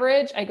on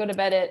average, I go to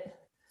bed at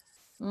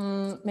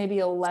maybe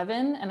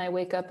 11 and I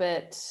wake up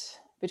at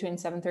between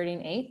 7:30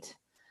 and 8.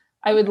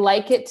 I would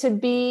like it to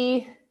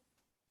be,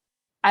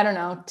 I don't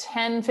know,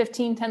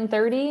 10:15,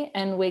 10:30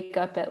 and wake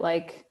up at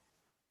like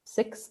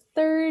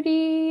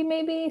 6:30,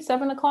 maybe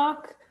 7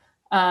 o'clock.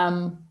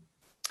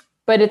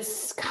 But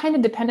it's kind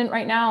of dependent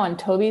right now on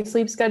Toby's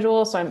sleep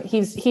schedule. So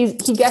he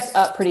gets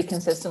up pretty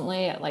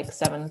consistently at like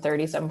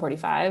 7:30,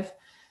 7:45.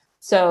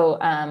 So,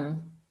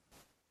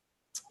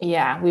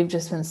 yeah, we've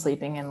just been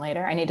sleeping in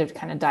later. I need to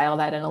kind of dial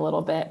that in a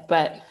little bit,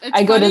 but it's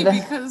I go funny to the,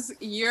 because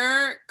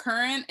your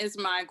current is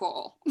my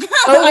goal.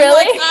 Oh,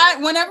 really?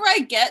 Like, whenever I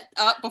get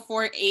up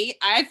before 8,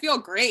 I feel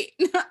great.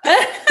 You're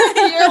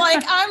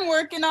like, I'm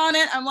working on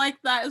it. I'm like,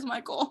 that is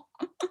my goal.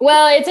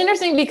 Well, it's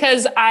interesting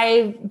because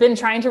I've been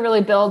trying to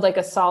really build like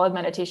a solid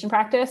meditation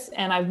practice,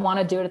 and I want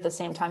to do it at the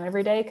same time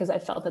every day because I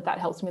felt that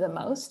helps me the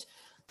most.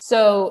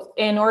 So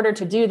in order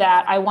to do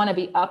that, I want to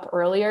be up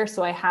earlier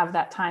so I have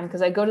that time,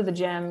 because I go to the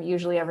gym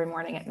usually every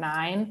morning at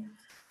 9.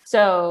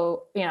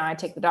 So, I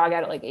take the dog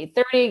out at like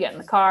 8:30, get in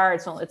the car.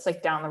 It's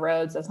like down the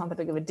road, so it's not that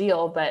big of a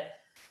deal, but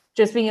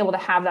just being able to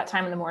have that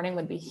time in the morning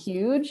would be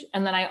huge.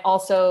 And then I'm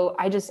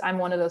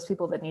one of those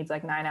people that needs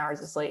like 9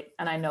 hours of sleep.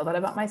 And I know that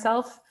about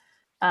myself.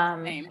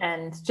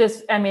 And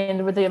just,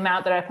 with the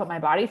amount that I put my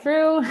body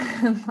through,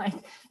 like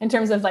in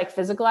terms of like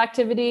physical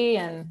activity,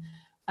 and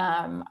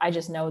I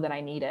just know that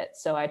I need it.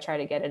 So I try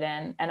to get it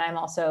in. And I'm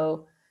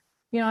also,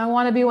 I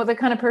want to be the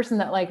kind of person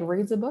that like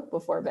reads a book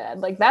before bed.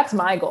 Like that's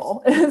my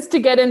goal, is to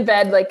get in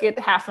bed like at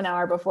half an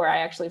hour before I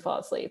actually fall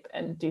asleep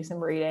and do some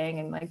reading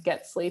and like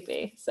get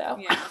sleepy. So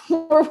yeah.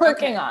 We're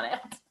working on it.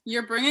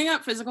 You're bringing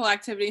up physical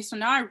activity. So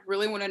now I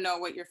really want to know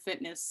what your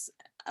fitness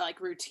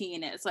like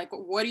routine is. Like,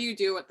 what do you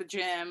do at the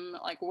gym?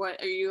 Like,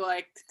 what are you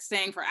like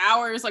staying for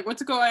hours? Like,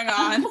 what's going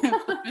on with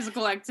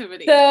physical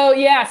activity?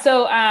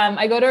 So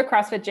I go to a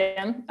CrossFit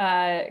gym.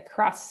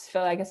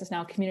 CrossFit, I guess it's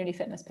now Community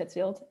Fitness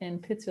Pittsfield in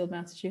Pittsfield,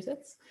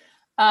 Massachusetts.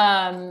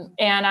 And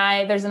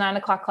there's a 9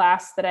 o'clock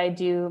class that I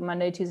do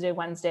Monday, Tuesday,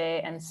 Wednesday,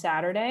 and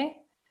Saturday.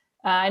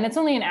 And it's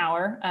only an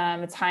hour.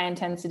 It's high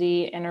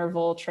intensity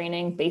interval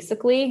training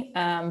basically.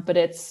 But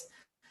it's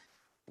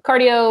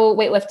cardio,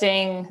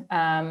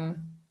 weightlifting,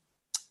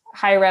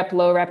 high rep,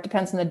 low rep,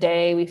 depends on the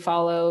day. We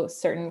follow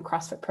certain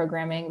CrossFit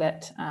programming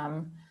that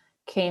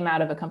came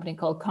out of a company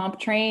called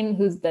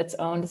CompTrain, that's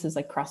owned, this is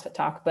like CrossFit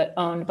Talk, but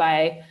owned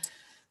by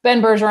Ben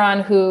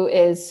Bergeron, who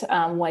is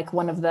like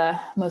one of the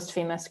most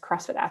famous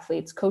CrossFit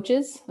athletes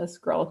coaches, this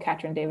girl,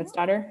 Katrin David's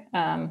daughter.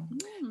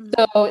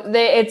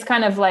 It's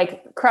kind of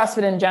like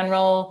CrossFit in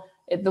general.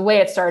 The way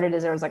it started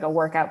is there was like a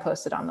workout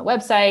posted on the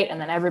website, and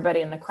then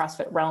everybody in the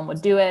CrossFit realm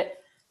would do it.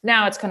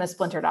 Now it's kind of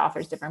splintered off.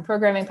 There's different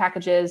programming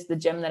packages. The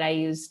gym that I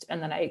used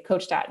and then I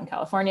coached at in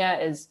California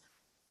is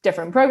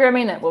different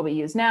programming that will be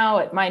used now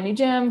at my new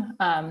gym.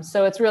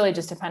 So it's really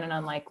just dependent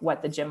on like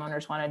what the gym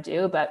owners want to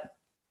do, but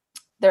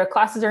their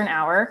classes are an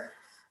hour.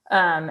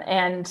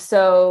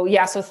 So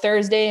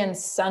Thursday and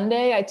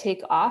Sunday I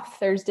take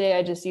off. Thursday,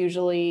 I just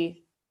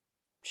usually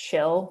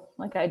chill.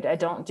 Like I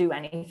don't do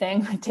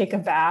anything. I take a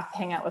bath,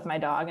 hang out with my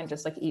dog, and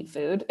just like eat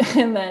food.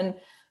 And then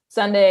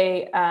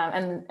Sunday,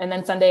 and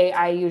then Sunday,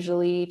 I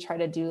usually try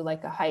to do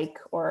like a hike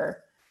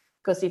or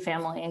go see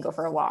family and go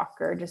for a walk,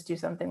 or just do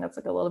something that's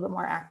like a little bit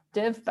more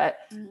active. But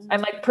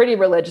I'm like pretty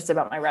religious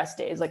about my rest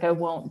days. Like I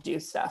won't do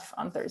stuff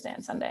on Thursday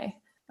and Sunday,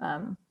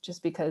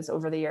 just because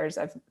over the years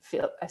I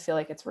feel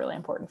like it's really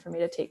important for me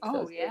to take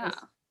those days.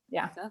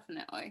 Yeah,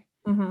 definitely.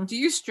 Mm-hmm. Do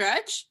you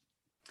stretch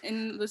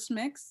in this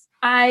mix?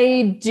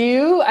 I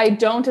do. I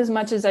don't as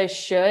much as I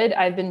should.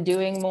 I've been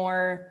doing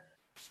more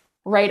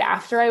right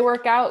after I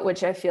work out,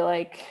 which I feel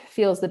like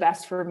feels the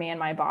best for me and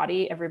my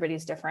body.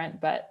 Everybody's different,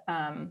 but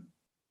I've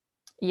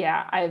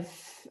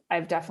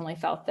definitely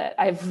felt that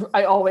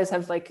I always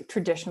have like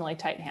traditionally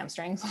tight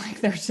hamstrings.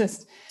 Like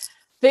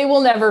they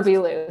will never be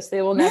loose.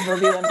 They will never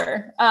be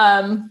limber.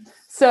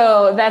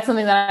 So that's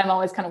something that I'm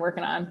always kind of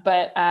working on.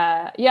 But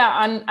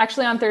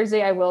on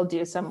Thursday, I will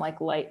do some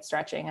like light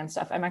stretching and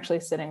stuff. I'm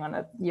actually sitting on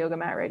a yoga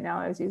mat right now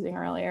I was using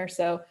earlier.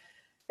 So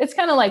it's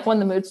kind of like when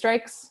the mood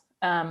strikes.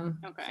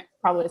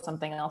 Probably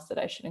something else that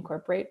I should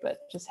incorporate,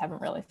 but just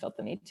haven't really felt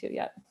the need to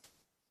yet.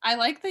 I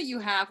like that you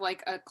have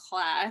like a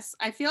class.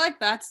 I feel like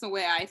that's the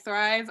way I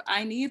thrive.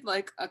 I need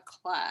like a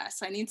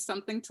class. I need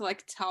something to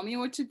like tell me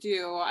what to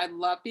do. I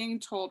love being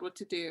told what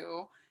to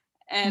do,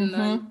 and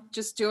then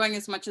just doing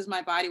as much as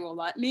my body will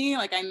let me.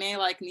 Like I may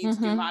like need to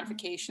do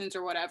modifications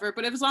or whatever,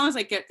 but as long as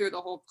I get through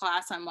the whole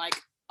class, I'm like,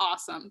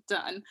 awesome,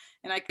 done.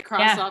 And I could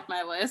cross off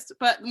my list.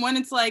 But when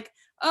it's like,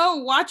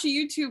 oh, watch a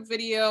YouTube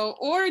video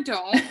or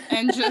don't,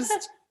 and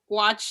just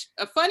watch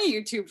a funny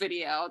YouTube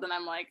video, then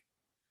I'm like,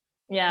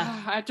 I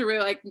have to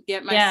really like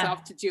get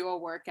myself to do a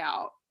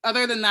workout.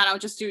 other than that, I'll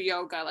just do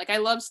yoga. Like I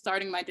love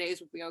starting my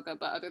days with yoga,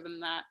 but other than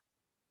that,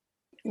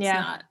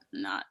 it's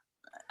not,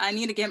 I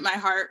need to get my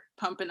heart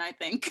pumping, I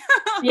think.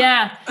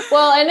 Yeah.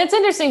 Well, and it's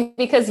interesting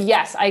because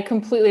yes, I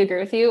completely agree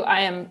with you.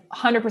 I am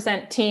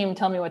 100% team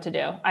tell me what to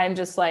do. I'm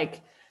just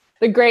like,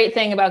 the great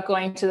thing about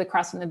going to the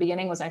CrossFit in the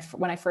beginning was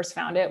when I first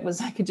found it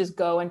was I could just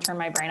go and turn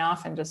my brain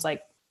off and just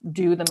like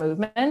do the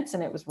movements.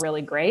 And it was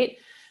really great.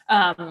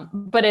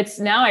 But it's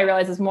now I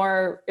realize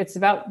it's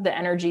about the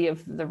energy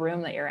of the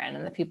room that you're in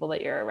and the people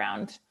that you're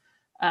around.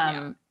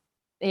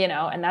 You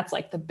know, and that's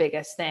like the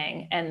biggest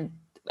thing. And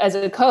as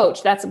a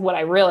coach, that's what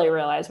I really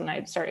realized when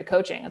I started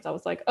coaching. Is I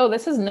was like, oh,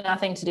 this has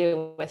nothing to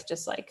do with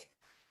just like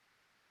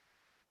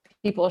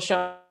people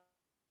showing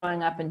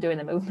up and doing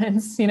the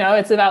movements. You know,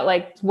 it's about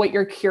like what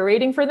you're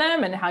curating for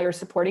them and how you're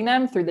supporting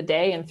them through the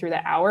day and through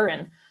the hour.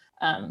 And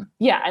and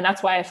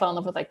that's why I fell in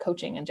love with like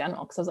coaching in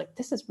general, because I was like,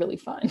 this is really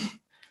fun.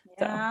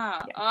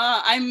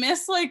 I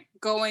miss like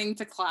going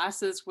to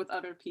classes with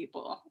other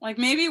people. Like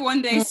maybe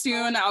one day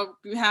soon I'll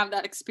have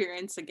that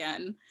experience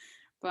again,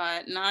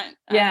 but I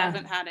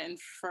haven't had it in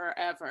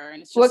forever.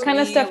 And it's just what kind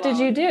of stuff did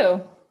you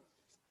do?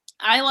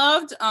 I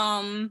loved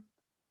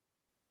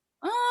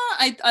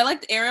I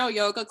liked aerial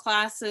yoga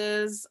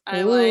classes. I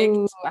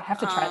have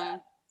to try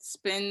that.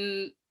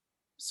 Spin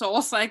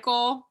Soul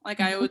Cycle.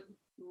 Like I would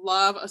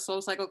love a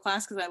Soul Cycle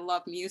class because I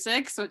love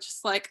music, so it's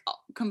just like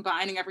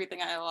combining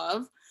everything I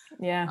love.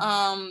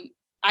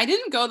 I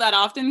didn't go that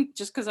often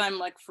just because I'm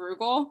like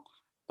frugal,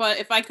 but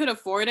if I could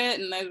afford it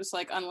and there was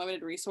like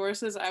unlimited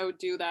resources, I would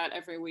do that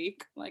every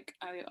week. Like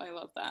I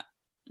love that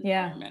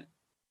environment.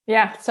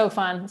 Yeah, so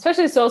fun,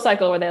 especially Soul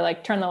Cycle where they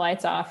like turn the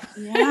lights off.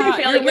 Yeah,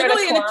 you're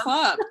literally in a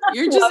club.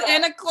 You're just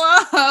in a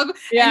club,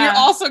 and you're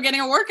also getting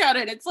a workout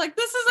in. It's like,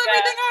 this is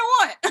everything I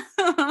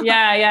want.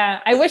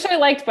 Yeah. I wish I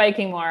liked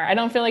biking more. I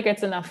don't feel like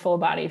it's enough full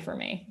body for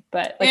me,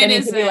 but like I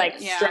need to be like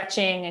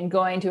stretching and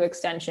going to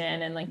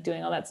extension and like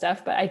doing all that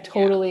stuff. But I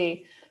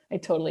totally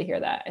hear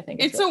that. I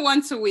think it's a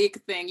once a week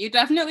thing. You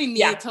definitely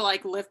need to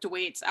like lift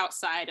weights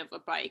outside of a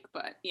bike,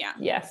 but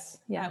Yes.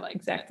 Yeah, like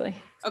exactly. It.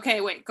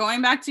 Okay, wait,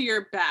 going back to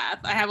your bath.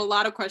 I have a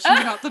lot of questions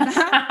about the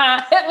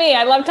bath. Hit me.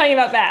 I love talking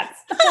about baths.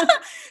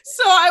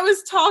 So I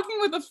was talking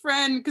with a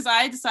friend because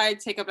I decided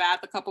to take a bath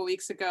a couple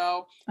weeks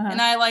ago,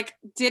 and I like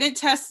didn't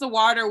test the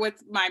water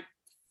with my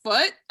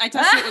foot. I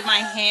tested it with my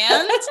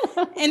hand,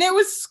 and it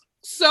was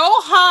so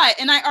hot,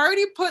 and I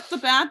already put the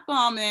bath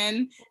bomb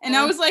in, and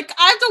I was like,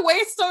 I have to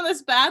waste some of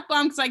this bath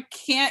bomb because I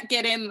can't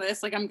get in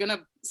this, like I'm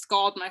gonna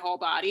scald my whole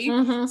body.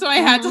 So I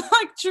had to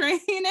like drain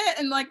it.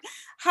 And like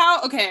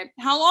how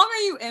long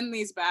are you in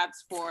these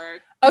baths for?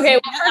 Okay,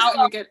 well, first out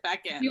and you get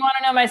back in. You want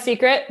to know my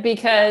secret?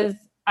 Because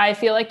I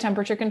feel like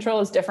temperature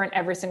control is different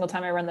every single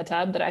time I run the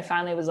tub, that I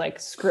finally was like,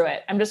 screw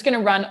it, I'm just gonna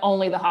run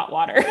only the hot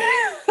water.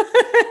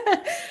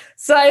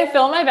 So I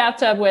fill my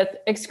bathtub with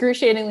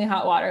excruciatingly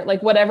hot water,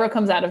 like whatever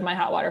comes out of my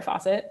hot water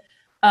faucet.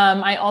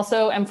 I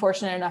also am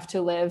fortunate enough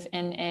to live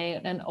in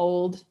an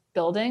old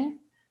building,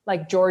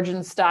 like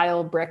Georgian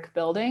style brick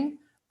building,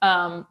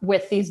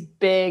 with these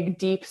big,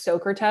 deep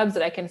soaker tubs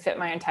that I can fit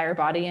my entire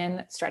body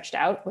in stretched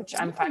out, which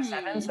I'm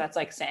 5'7", so that's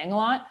like saying a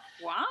lot.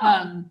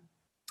 Wow.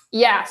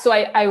 So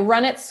I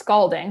run it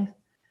scalding,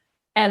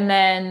 and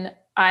then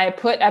I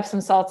put Epsom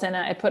salts in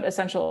it. I put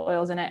essential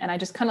oils in it, and I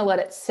just kind of let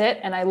it sit,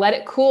 and I let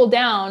it cool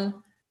down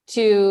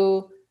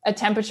to a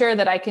temperature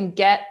that I can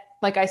get.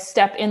 Like I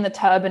step in the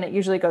tub and it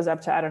usually goes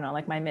up to, I don't know,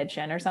 like my mid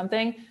shin or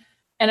something.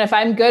 And if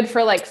I'm good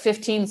for like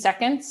 15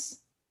 seconds,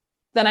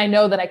 then I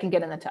know that I can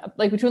get in the tub.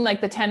 Like between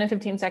like the 10 and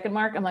 15 second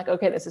mark, I'm like,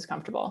 okay, this is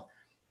comfortable.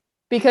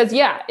 Because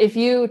if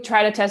you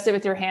try to test it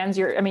with your hands,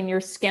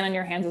 your skin on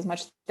your hands is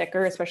much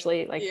thicker,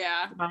 especially like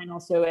mine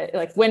also,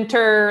 like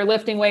winter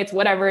lifting weights,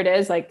 whatever it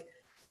is, like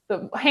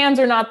the hands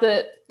are not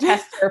the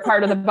tester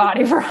part of the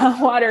body for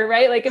hot water,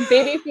 right? Like in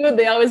baby food,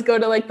 they always go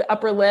to like the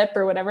upper lip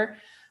or whatever.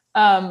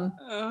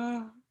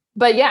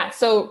 But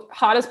so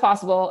hot as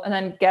possible, and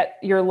then get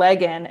your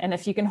leg in. And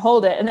if you can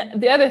hold it.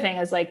 And the other thing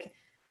is like,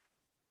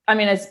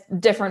 it's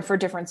different for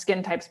different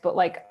skin types, but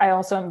like, I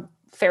also am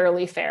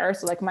fairly fair.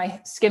 So like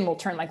my skin will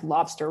turn like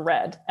lobster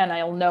red, and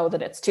I'll know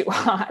that it's too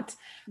hot.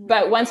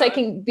 But once I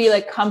can be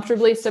like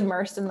comfortably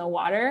submersed in the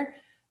water,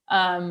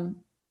 and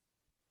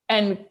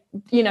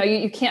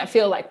you can't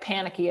feel like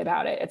panicky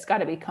about it. It's got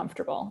to be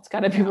comfortable. It's got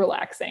to be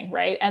relaxing.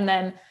 Right. And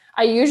then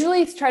I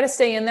usually try to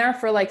stay in there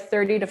for like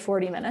 30 to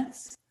 40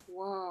 minutes.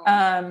 Whoa.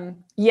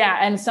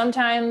 And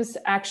sometimes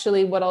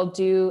actually what I'll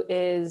do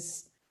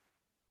is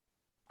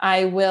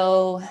I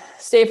will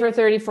stay for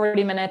 30,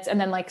 40 minutes and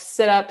then like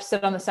sit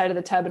on the side of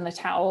the tub in the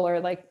towel, or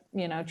like,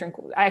 drink.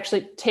 I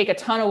actually take a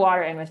ton of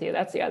water in with you.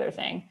 That's the other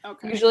thing.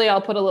 Okay. Usually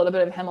I'll put a little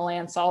bit of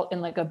Himalayan salt in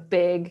like a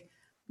big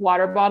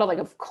water bottle, like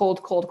of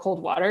cold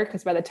water.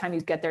 Cause by the time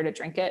you get there to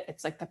drink it,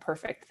 it's like the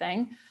perfect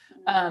thing.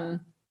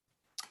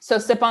 So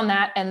sip on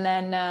that. And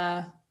then,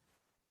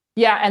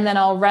 and then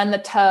I'll run the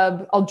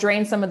tub. I'll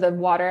drain some of the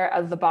water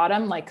out of the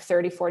bottom, like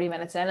 30, 40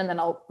 minutes in, and then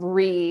I'll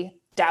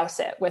douse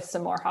it with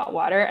some more hot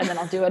water. And then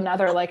I'll do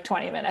another like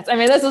 20 minutes.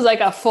 This is like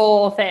a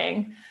full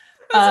thing.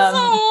 This is a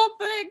whole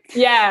thing.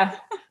 Yeah.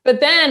 But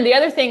then the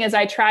other thing is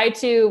I try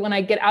to, when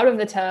I get out of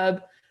the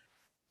tub,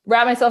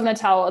 wrap myself in a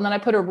towel, and then I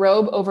put a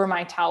robe over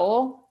my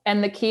towel.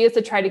 And the key is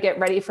to try to get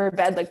ready for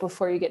bed, like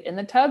before you get in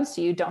the tub.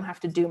 So you don't have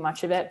to do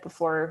much of it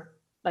before,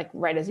 like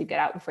right as you get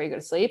out, before you go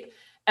to sleep.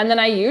 And then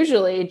I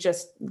usually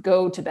just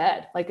go to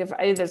bed. Like if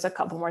there's a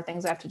couple more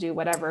things I have to do,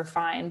 whatever,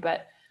 fine.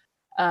 But,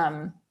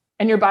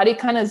 and your body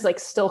kind of is like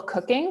still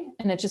cooking,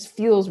 and it just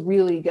feels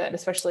really good,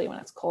 especially when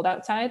it's cold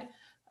outside.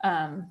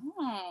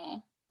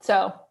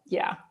 So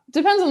yeah,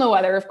 depends on the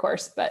weather, of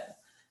course, but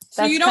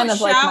so that's you don't kind of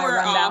shower like my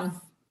rundown.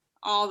 off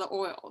all the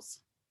oils.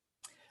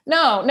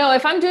 No,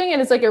 if I'm doing it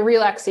as like a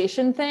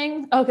relaxation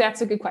thing, okay,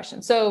 that's a good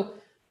question. So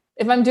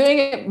if I'm doing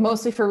it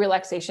mostly for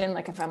relaxation,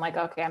 like if I'm like,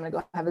 okay, I'm gonna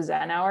go have a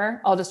Zen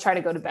hour, I'll just try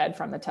to go to bed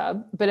from the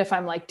tub. But if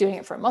I'm like doing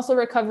it for muscle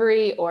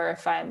recovery, or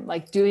if I'm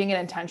like doing it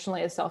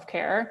intentionally as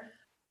self-care,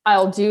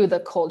 I'll do the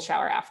cold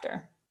shower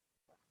after.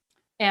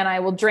 And I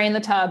will drain the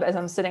tub as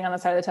I'm sitting on the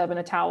side of the tub in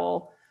a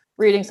towel,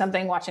 reading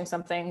something, watching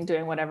something,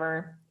 doing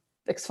whatever,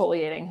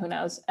 exfoliating, who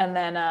knows. And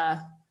then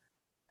I'll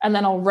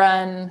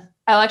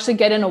actually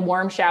get in a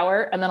warm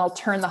shower, and then I'll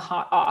turn the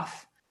hot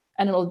off,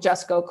 and it'll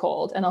just go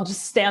cold, and I'll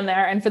just stand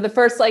there. And for the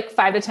first like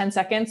 5 to 10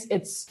 seconds,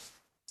 it's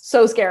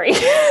so scary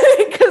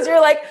because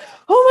you're like,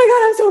 oh my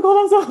God, I'm so cold.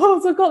 I'm so cold.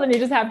 I'm so cold. And you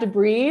just have to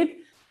breathe.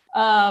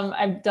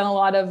 I've done a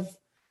lot of,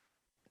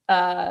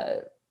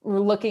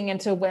 looking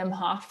into Wim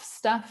Hof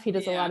stuff. He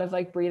does a lot of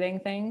like breathing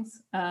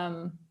things.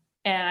 And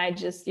I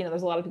just,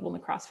 there's a lot of people in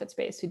the CrossFit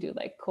space who do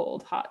like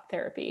cold, hot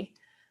therapy.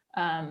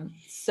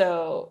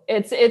 So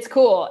it's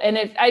cool. And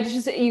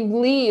you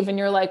leave and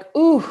you're like,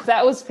 ooh,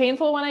 that was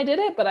painful when I did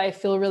it, but I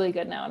feel really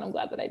good now. And I'm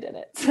glad that I did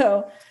it.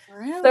 So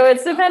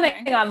it's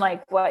depending on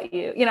like what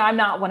I'm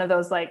not one of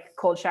those like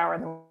cold shower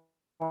in the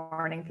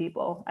morning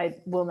people. I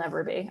will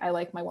never be. I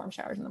like my warm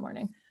showers in the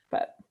morning,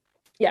 but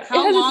yeah.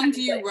 How long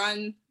do you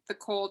run the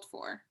cold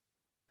for?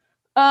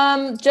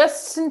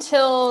 Just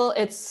until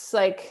it's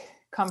like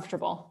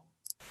comfortable.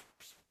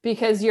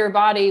 Because your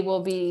body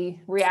will be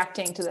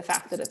reacting to the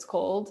fact that it's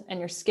cold and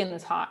your skin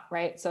is hot,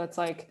 right? So it's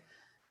like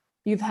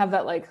you have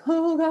that like,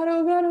 oh God,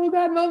 oh God, oh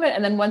God moment.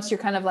 And then once you're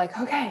kind of like,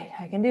 okay,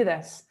 I can do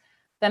this.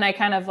 Then I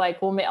kind of like,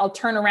 I'll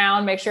turn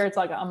around, make sure it's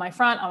like on my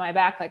front, on my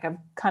back, like I've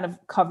kind of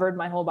covered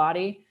my whole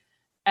body.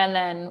 And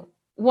then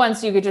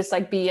once you could just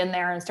like be in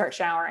there and start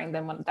showering,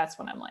 then that's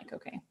when I'm like,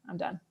 okay, I'm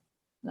done.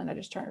 And then I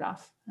just turn it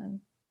off and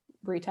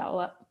re-towel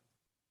up.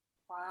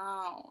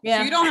 Wow. Yeah.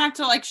 So you don't have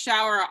to like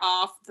shower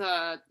off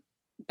the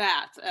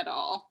bath at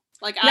all.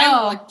 Like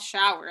I like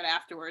showered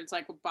afterwards,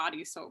 like with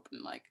body soap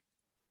and like.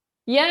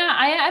 Yeah,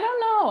 I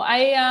don't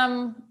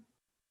know.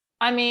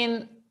 I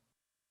mean,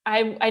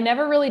 I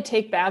never really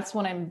take baths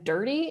when I'm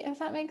dirty, if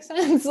that makes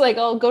sense. Like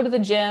I'll go to the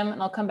gym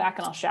and I'll come back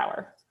and I'll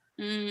shower.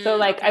 So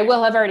like okay. I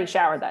will have already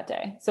showered that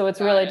day. So it's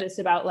really just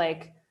about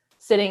like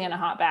sitting in a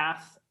hot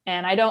bath,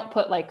 and I don't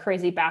put like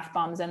crazy bath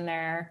bombs in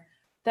there.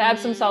 The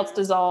Epsom salts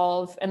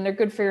dissolve and they're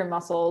good for your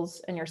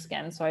muscles and your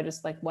skin. So I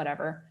just like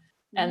whatever.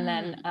 And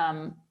then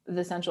the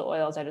essential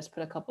oils, I just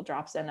put a couple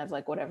drops in of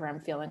like whatever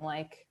I'm feeling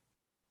like.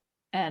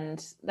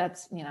 And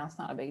that's, it's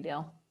not a big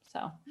deal.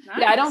 So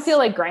yeah, I don't feel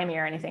like grimy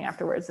or anything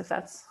afterwards, if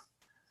that's.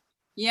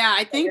 Yeah,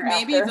 I think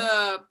maybe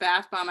the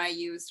bath bomb I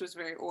used was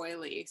very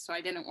oily. So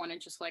I didn't want to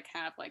just like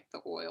have like the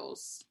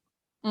oils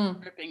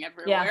dripping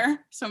everywhere. Yeah.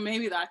 So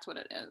maybe that's what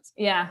it is.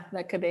 Yeah,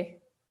 that could be.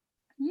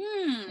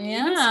 You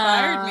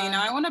inspired me.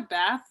 Now I want a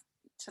bath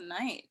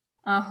tonight.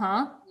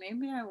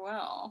 Maybe I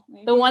will.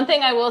 The one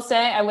thing I will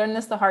say, I learned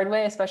this the hard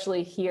way,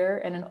 especially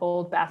here in an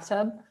old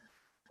bathtub.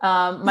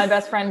 My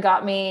best friend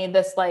got me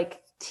this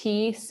like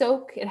tea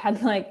soak. It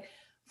had like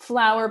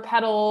flower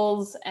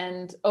petals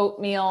and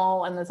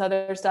oatmeal and this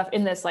other stuff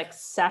in this like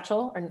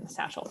satchel, or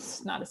satchel,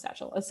 not a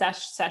satchel, a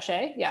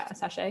sachet. Yeah, a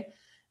sachet.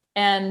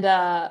 And,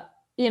 and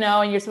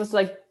you're supposed to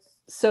like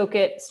soak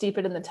it, steep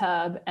it in the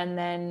tub, and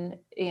then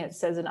it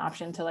says an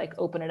option to like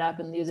open it up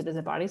and use it as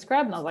a body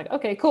scrub. And I was like,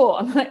 okay, cool.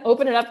 I'm gonna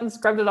open it up and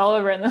scrubbed it all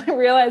over. And then I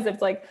realized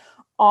it's like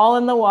all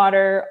in the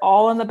water,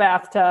 all in the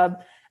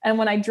bathtub. And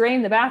when I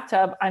drain the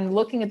bathtub, I'm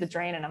looking at the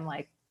drain and I'm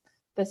like,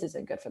 this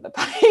isn't good for the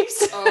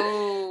pipes.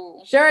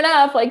 Oh. Sure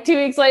enough, like 2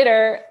 weeks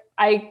later,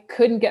 I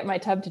couldn't get my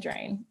tub to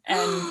drain,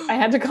 and I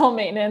had to call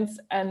maintenance.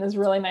 And this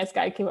really nice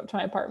guy came up to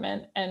my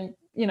apartment and,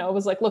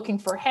 was like looking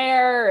for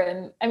hair.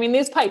 And I mean,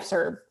 these pipes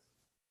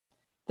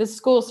this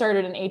school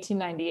started in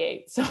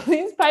 1898. So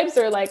these pipes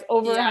are like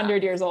over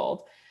 100 years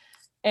old.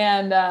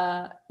 And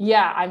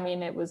I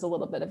mean, it was a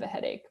little bit of a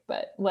headache,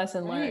 but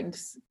lesson learned.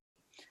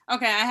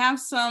 Okay, I have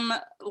some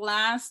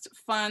last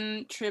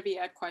fun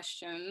trivia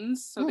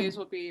questions. So these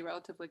will be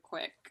relatively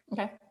quick.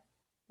 Okay.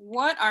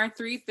 What are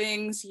 3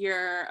 things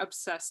you're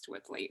obsessed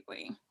with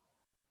lately?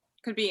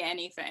 Could be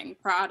anything.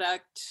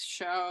 Product,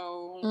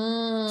 show,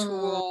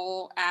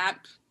 tool,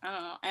 app, I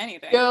don't know,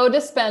 anything. Joe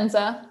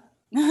Dispenza.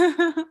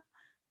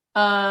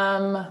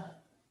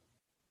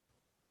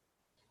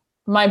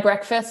 My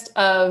breakfast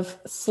of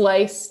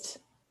sliced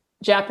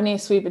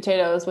Japanese sweet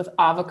potatoes with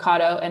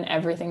avocado and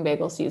everything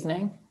bagel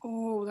seasoning.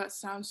 Oh, that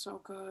sounds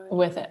so good.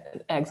 With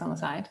eggs on the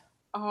side.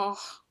 Oh,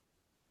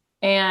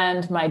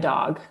 and my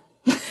dog.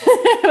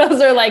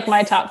 Those are like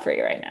my top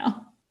three right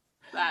now.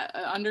 That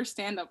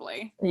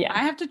understandably. Yeah. I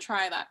have to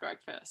try that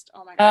breakfast.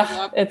 Oh my God. I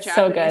love It's Japanese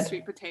so good.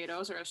 sweet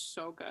potatoes are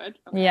so good.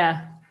 Okay.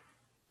 Yeah.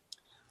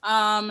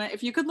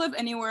 If you could live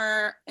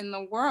anywhere in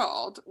the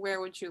world, where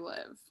would you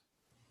live?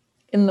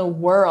 In the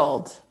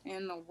world.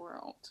 In the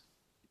world.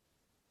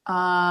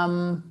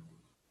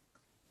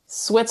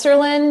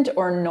 Switzerland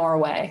or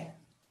Norway.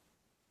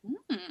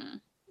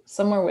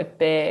 Somewhere with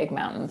big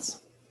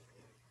mountains.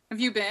 Have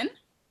you been?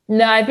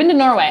 No, I've been to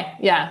Norway.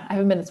 Yeah, I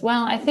haven't been as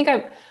well. I think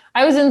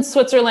I was in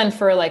Switzerland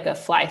for like a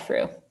fly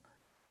through,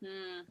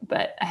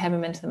 but I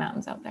haven't been to the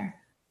mountains out there.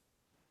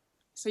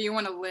 So you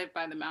want to live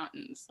by the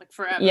mountains, like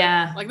forever?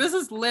 Yeah. Like this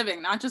is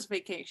living, not just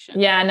vacation.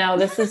 Yeah, no,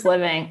 this is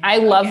living. I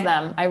love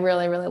them. I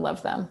really, really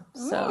love them.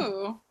 So.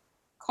 Ooh,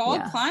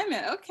 cold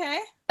climate. Okay.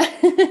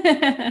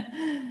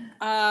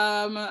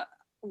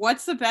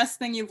 What's the best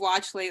thing you've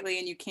watched lately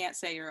and you can't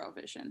say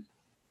Eurovision?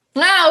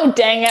 Oh,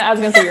 dang it. I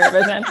was going to say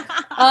Eurovision.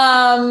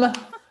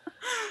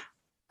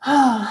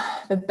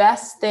 The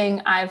best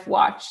thing I've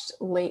watched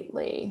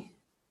lately.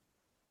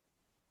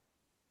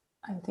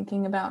 I'm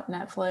thinking about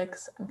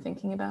Netflix. I'm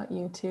thinking about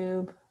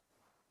YouTube.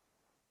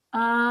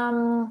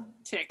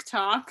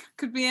 TikTok.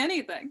 Could be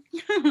anything.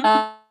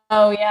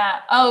 Oh,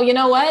 yeah. Oh, you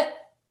know what?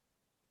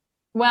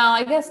 Well,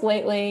 I guess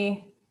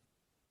lately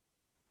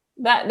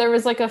that there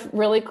was like a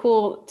really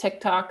cool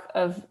TikTok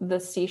of the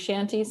sea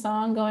shanty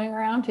song going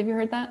around. Have you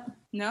heard that?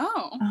 No.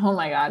 Oh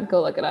my God,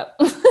 go look it up.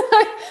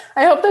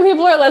 I hope the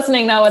people who are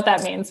listening know what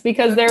that means,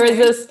 because there's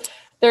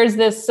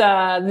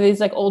these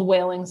like old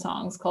whaling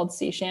songs called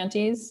sea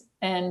shanties,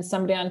 and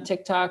somebody on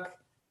TikTok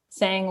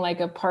sang like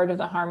a part of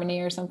the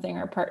harmony or something,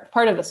 or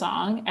part of the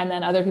song, and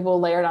then other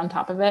people layered on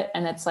top of it,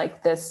 and it's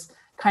like this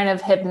kind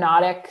of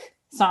hypnotic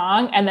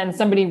song, and then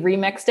somebody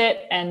remixed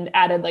it and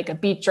added like a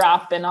beat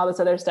drop and all this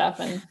other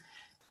stuff, and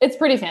it's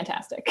pretty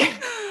fantastic.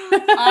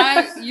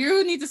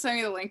 You need to send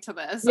me the link to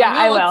this. Yeah,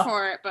 I will look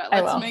for it, but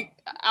I'll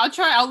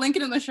link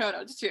it in the show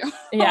notes too.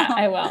 Yeah,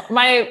 I will.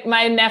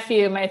 My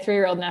nephew, my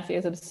 3-year-old nephew,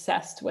 is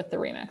obsessed with the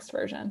remixed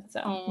version.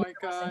 So oh my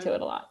God, listen to it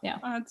a lot. Yeah,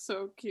 that's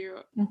so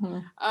cute. Mm-hmm.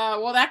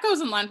 Well, that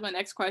goes in line with my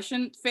next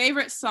question.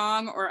 Favorite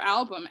song or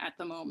album at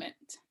the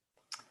moment?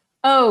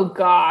 Oh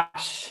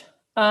gosh,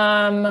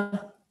 I'm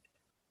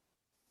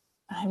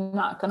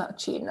not gonna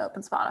cheat and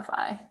open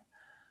Spotify.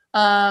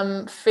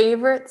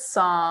 Favorite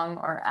song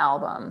or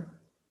album?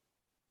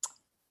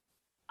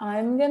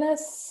 I'm gonna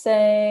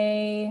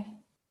say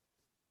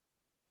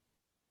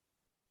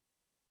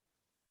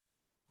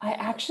I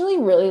actually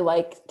really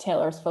like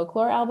Taylor's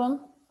Folklore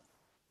album.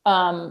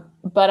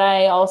 But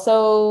I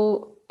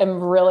also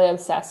am really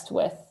obsessed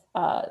with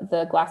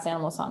the Glass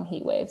Animal song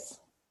Heat Waves.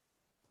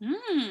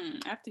 I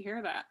have to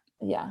hear that.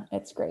 Yeah,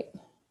 it's great.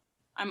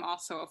 I'm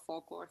also a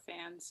Folklore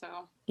fan,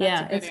 so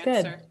that's a good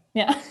answer.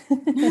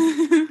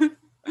 Good.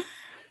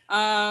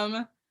 Yeah.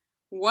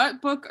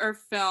 What book or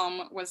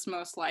film was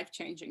most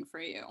life-changing for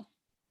you?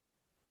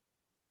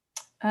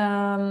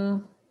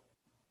 Wow,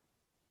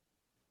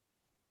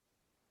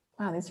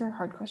 these are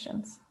hard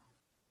questions.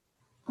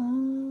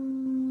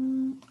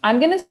 I'm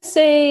gonna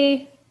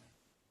say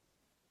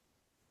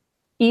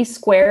E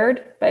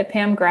Squared by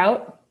Pam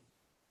Grout.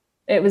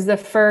 It was the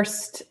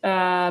first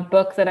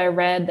book that I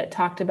read that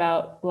talked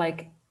about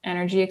like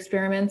energy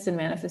experiments and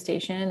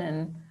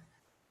manifestation,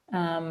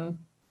 and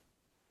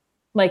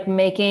like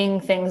making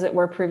things that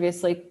were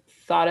previously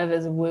thought of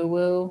as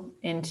woo-woo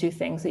into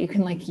things that you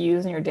can like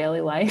use in your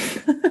daily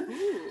life.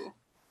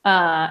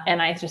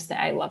 And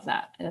I love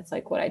that. And it's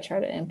like what I try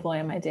to employ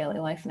in my daily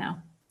life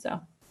now.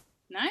 So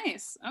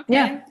nice. Okay.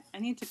 Yeah. I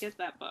need to get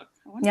that book.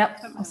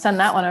 Yep. I'll send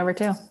that one over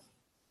too.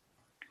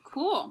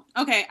 Cool.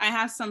 Okay. I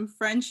have some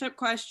friendship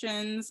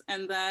questions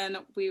and then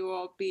we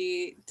will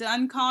be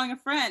done calling a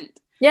friend.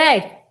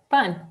 Yay.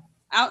 Fun.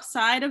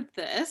 Outside of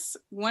this,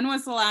 when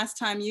was the last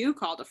time you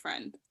called a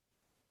friend?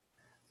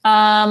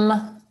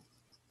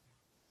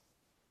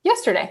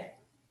 Yesterday.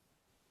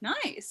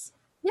 Nice.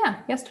 Yeah,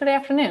 yesterday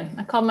afternoon.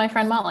 I called my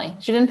friend Molly.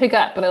 She didn't pick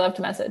up, but I left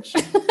a message.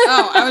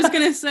 Oh, I was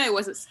gonna say,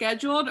 was it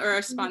scheduled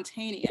or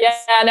spontaneous?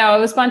 Yeah, no,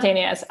 it was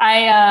spontaneous.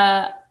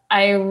 I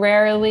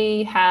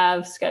rarely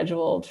have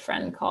scheduled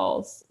friend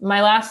calls.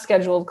 My last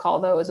scheduled call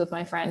though was with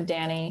my friend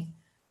Danny,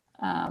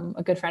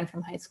 a good friend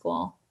from high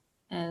school,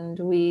 and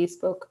we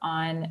spoke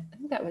on, I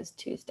think that was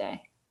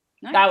Tuesday.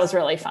 Nice. That was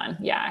really fun.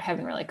 Yeah, I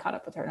haven't really caught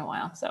up with her in a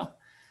while, so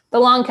the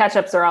long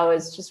catch-ups are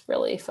always just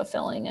really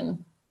fulfilling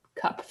and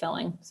cup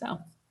filling. So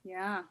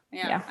yeah,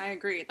 I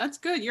agree. That's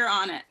good. You're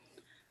on it.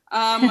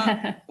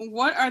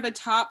 What are the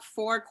top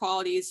 4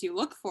 qualities you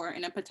look for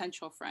in a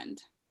potential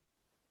friend?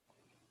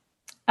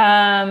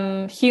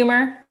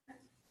 Humor,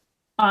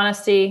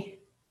 honesty,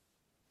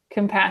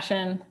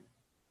 compassion,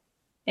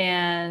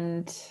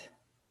 and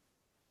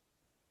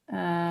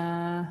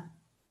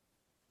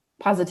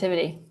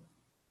positivity.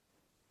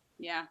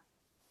 Yeah.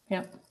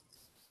 Yep.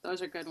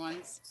 Those are good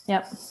ones.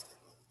 Yep.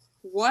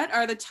 What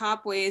are the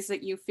top ways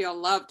that you feel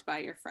loved by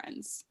your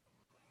friends?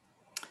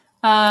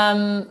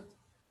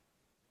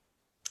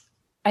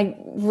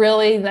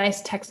 really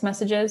nice text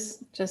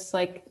messages, just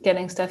like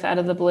getting stuff out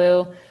of the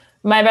blue.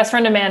 My best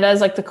friend Amanda is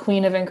like the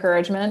queen of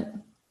encouragement.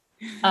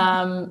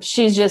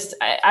 She's just,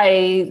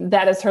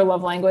 that is her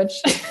love language.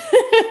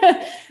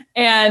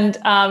 And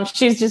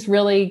she's just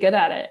really good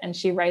at it. And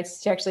she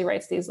actually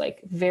writes these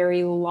like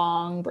very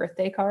long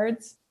birthday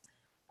cards.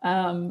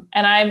 And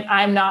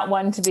I'm not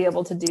one to be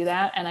able to do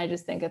that. And I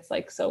just think it's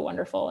like so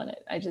wonderful. And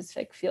I just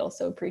like feel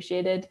so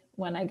appreciated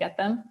when I get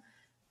them.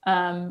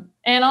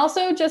 And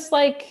also just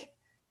like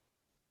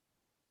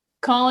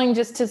calling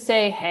just to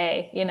say,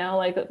 hey, you know,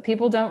 like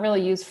people don't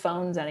really use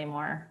phones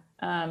anymore.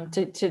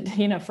 To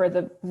you know, for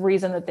the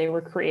reason that they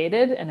were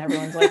created, and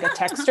everyone's like a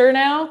texter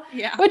now,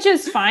 which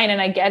is fine.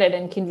 And I get it.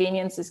 And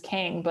convenience is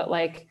king, but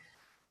like,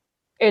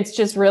 it's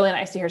just really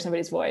nice to hear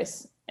somebody's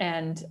voice.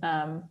 And,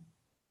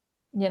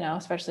 you know,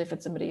 especially if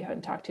it's somebody you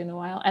haven't talked to in a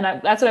while. And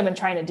that's what I've been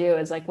trying to do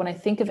is like, when I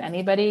think of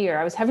anybody, or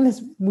I was having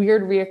this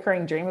weird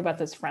reoccurring dream about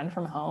this friend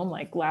from home,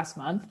 like last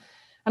month.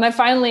 And I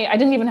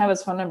didn't even have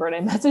his phone number, and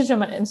I messaged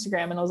him on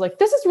Instagram, and I was like,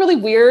 this is really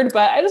weird,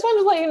 but I just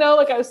wanted to let you know,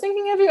 like, I was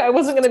thinking of you. I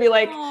wasn't going to be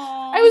like,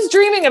 aww, I was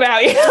dreaming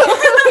about you.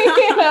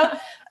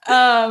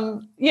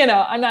 You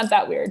know, I'm not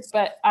that weird,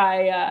 but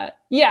I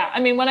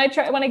mean, when I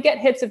get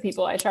hits of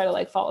people, I try to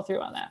like follow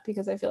through on that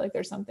because I feel like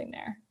there's something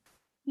there.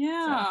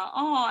 Yeah. So.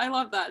 Oh, I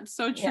love that. It's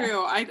so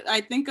true. Yeah.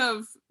 I think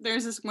of,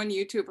 there's this one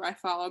YouTuber I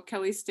follow,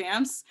 Kelly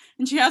Stamps,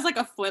 and she has like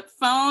a flip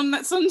phone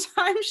that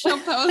sometimes she'll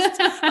post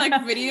like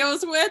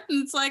videos with.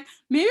 And it's like,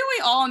 maybe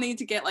we all need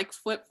to get like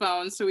flip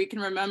phones so we can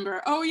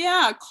remember, oh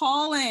yeah,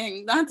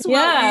 calling. That's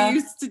what we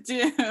used to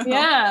do.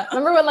 Yeah.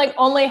 Remember when like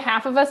only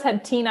half of us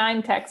had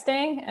T9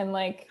 texting and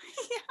like,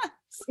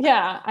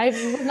 yeah, I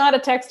was not a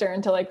texter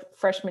until like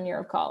freshman year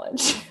of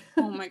college.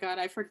 Oh my God,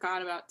 I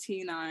forgot about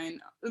T9.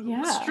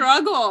 Yeah. The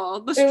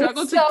struggle to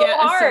get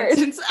hard. A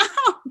sentence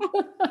out.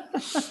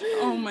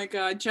 Oh my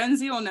God, Gen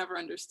Z will never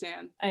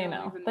understand. I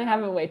know. They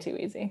have it way too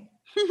easy.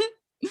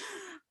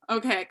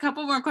 Okay, a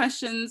couple more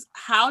questions.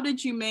 How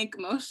did you make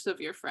most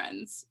of your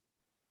friends?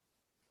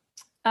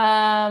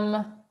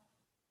 High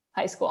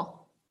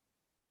school.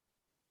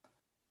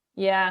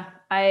 Yeah,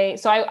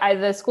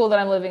 the school that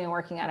I'm living and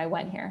working at, I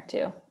went here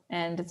too,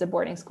 and it's a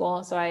boarding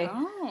school. So I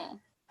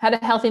had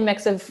a healthy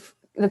mix of,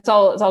 it's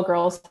all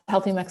girls,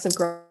 healthy mix of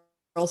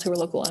girls who were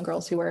local and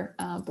girls who were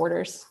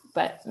boarders,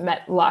 but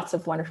met lots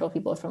of wonderful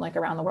people from like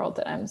around the world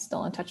that I'm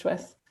still in touch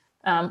with.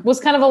 Was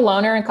kind of a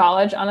loner in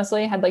college,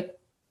 honestly. Had like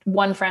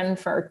one friend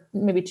for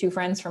maybe two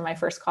friends from my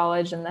first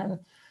college, and then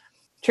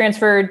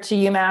transferred to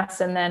UMass,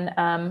 and then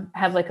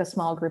have like a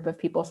small group of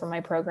people from my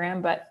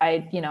program. But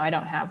I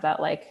don't have that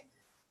like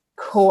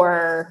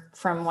core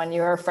from when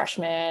you were a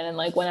freshman and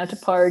like went out to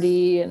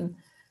party and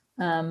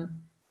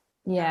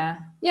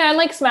and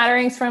like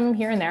smatterings from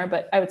here and there,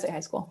 but I would say high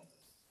school.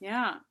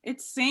 Yeah,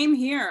 it's same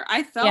here.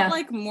 I felt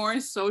like more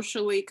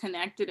socially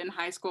connected in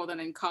high school than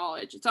in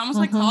college. It's almost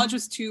like college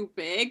was too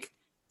big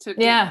to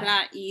get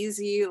that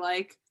easy,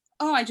 like,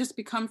 oh, I just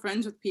become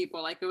friends with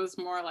people. Like it was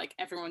more like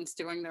everyone's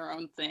doing their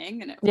own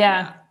thing. And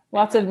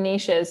lots of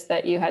niches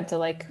that you had to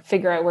like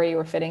figure out where you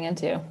were fitting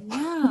into.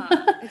 Yeah,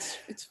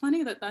 it's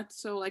funny that that's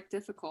so like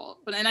difficult.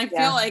 But and I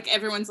feel like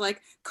everyone's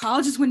like,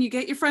 college is when you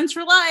get your friends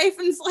for life.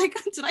 And it's like,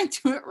 did I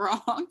do it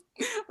wrong?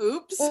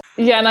 Oops.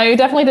 Yeah, no, you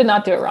definitely did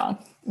not do it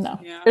wrong. No,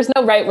 there's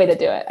no right way to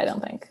do it, I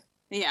don't think.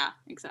 Yeah,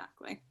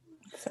 exactly.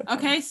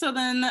 Okay, so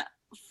then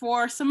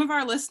for some of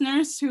our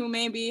listeners who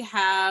maybe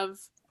have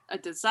a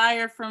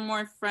desire for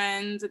more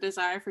friends, a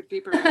desire for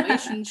deeper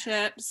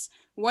relationships,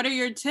 what are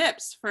your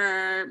tips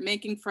for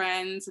making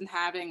friends and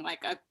having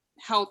like a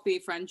healthy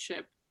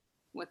friendship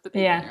with the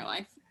people in your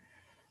life?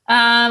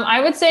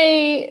 I would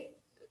say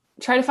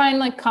try to find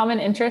like common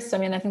interests. I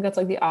mean, I think that's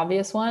like the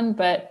obvious one,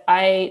 but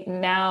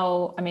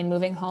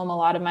moving home, a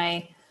lot of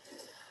my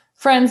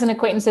friends and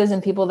acquaintances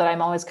and people that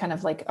I'm always kind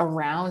of like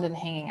around and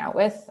hanging out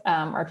with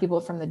are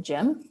people from the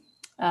gym.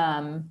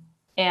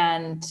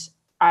 And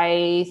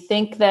I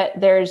think that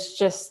there's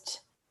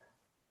just,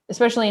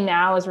 especially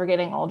now as we're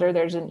getting older,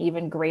 there's an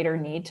even greater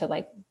need to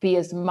like be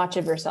as much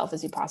of yourself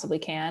as you possibly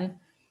can.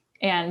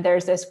 And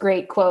there's this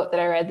great quote that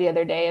I read the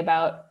other day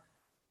about,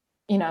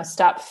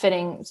 stop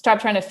trying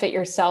to fit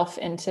yourself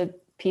into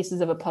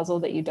pieces of a puzzle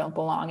that you don't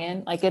belong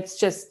in. Like, it's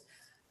just,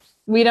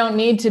 we don't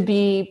need to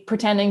be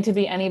pretending to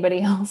be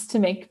anybody else to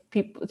make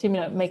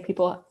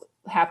people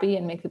happy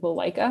and make people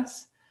like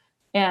us.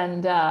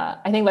 And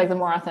I think like the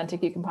more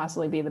authentic you can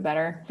possibly be, the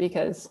better,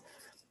 because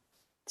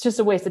it's just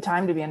a waste of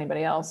time to be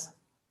anybody else.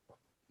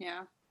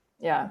 Yeah.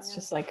 It's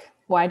just like,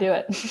 why do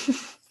it?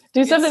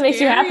 Do stuff that makes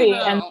you happy,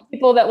 and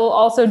people that will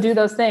also do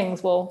those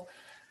things will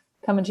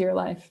come into your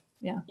life.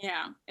 Yeah.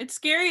 It's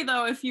scary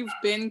though if you've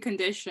been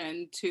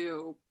conditioned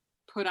to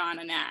put on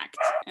an act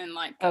and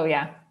like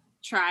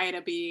try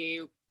to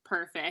be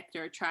perfect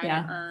or try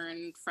to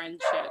earn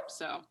friendship.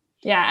 So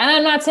yeah, and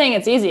I'm not saying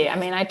it's easy. I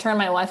mean, I turned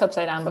my life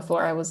upside down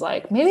before. I was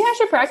like, maybe I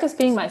should practice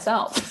being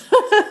myself.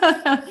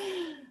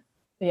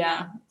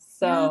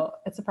 So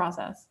it's a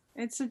process.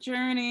 It's a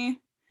journey.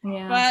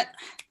 Yeah. But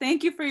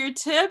thank you for your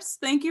tips.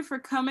 Thank you for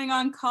coming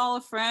on Call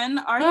a Friend.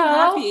 Are you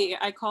happy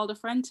I called a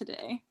friend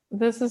today?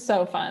 This is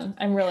so fun.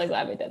 I'm really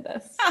glad we did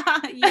this.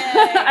 Yay.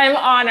 I'm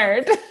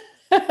honored.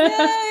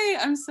 Yay.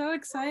 I'm so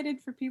excited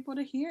for people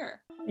to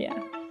hear.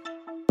 Yeah.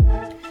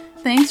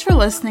 Thanks for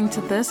listening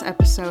to this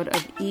episode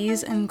of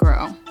Ease and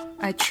Grow.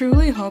 I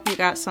truly hope you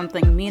got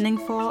something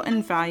meaningful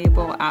and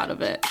valuable out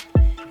of it.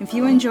 If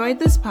you enjoyed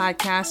this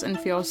podcast and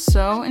feel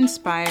so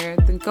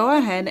inspired, then go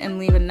ahead and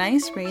leave a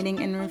nice rating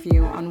and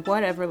review on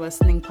whatever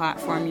listening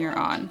platform you're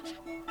on.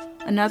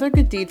 Another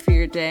good deed for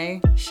your day,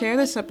 share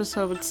this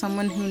episode with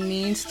someone who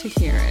needs to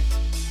hear it.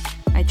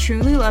 I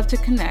truly love to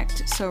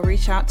connect, so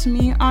reach out to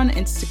me on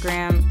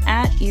Instagram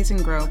at Ease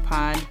and Grow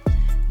Pod.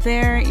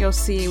 There, you'll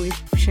see we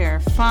share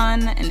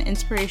fun and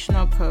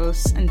inspirational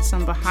posts and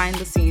some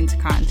behind-the-scenes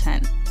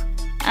content.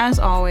 As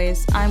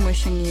always, I'm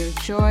wishing you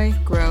joy,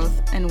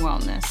 growth, and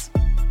wellness.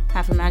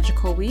 Have a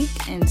magical week,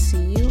 and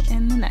see you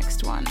in the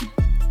next one.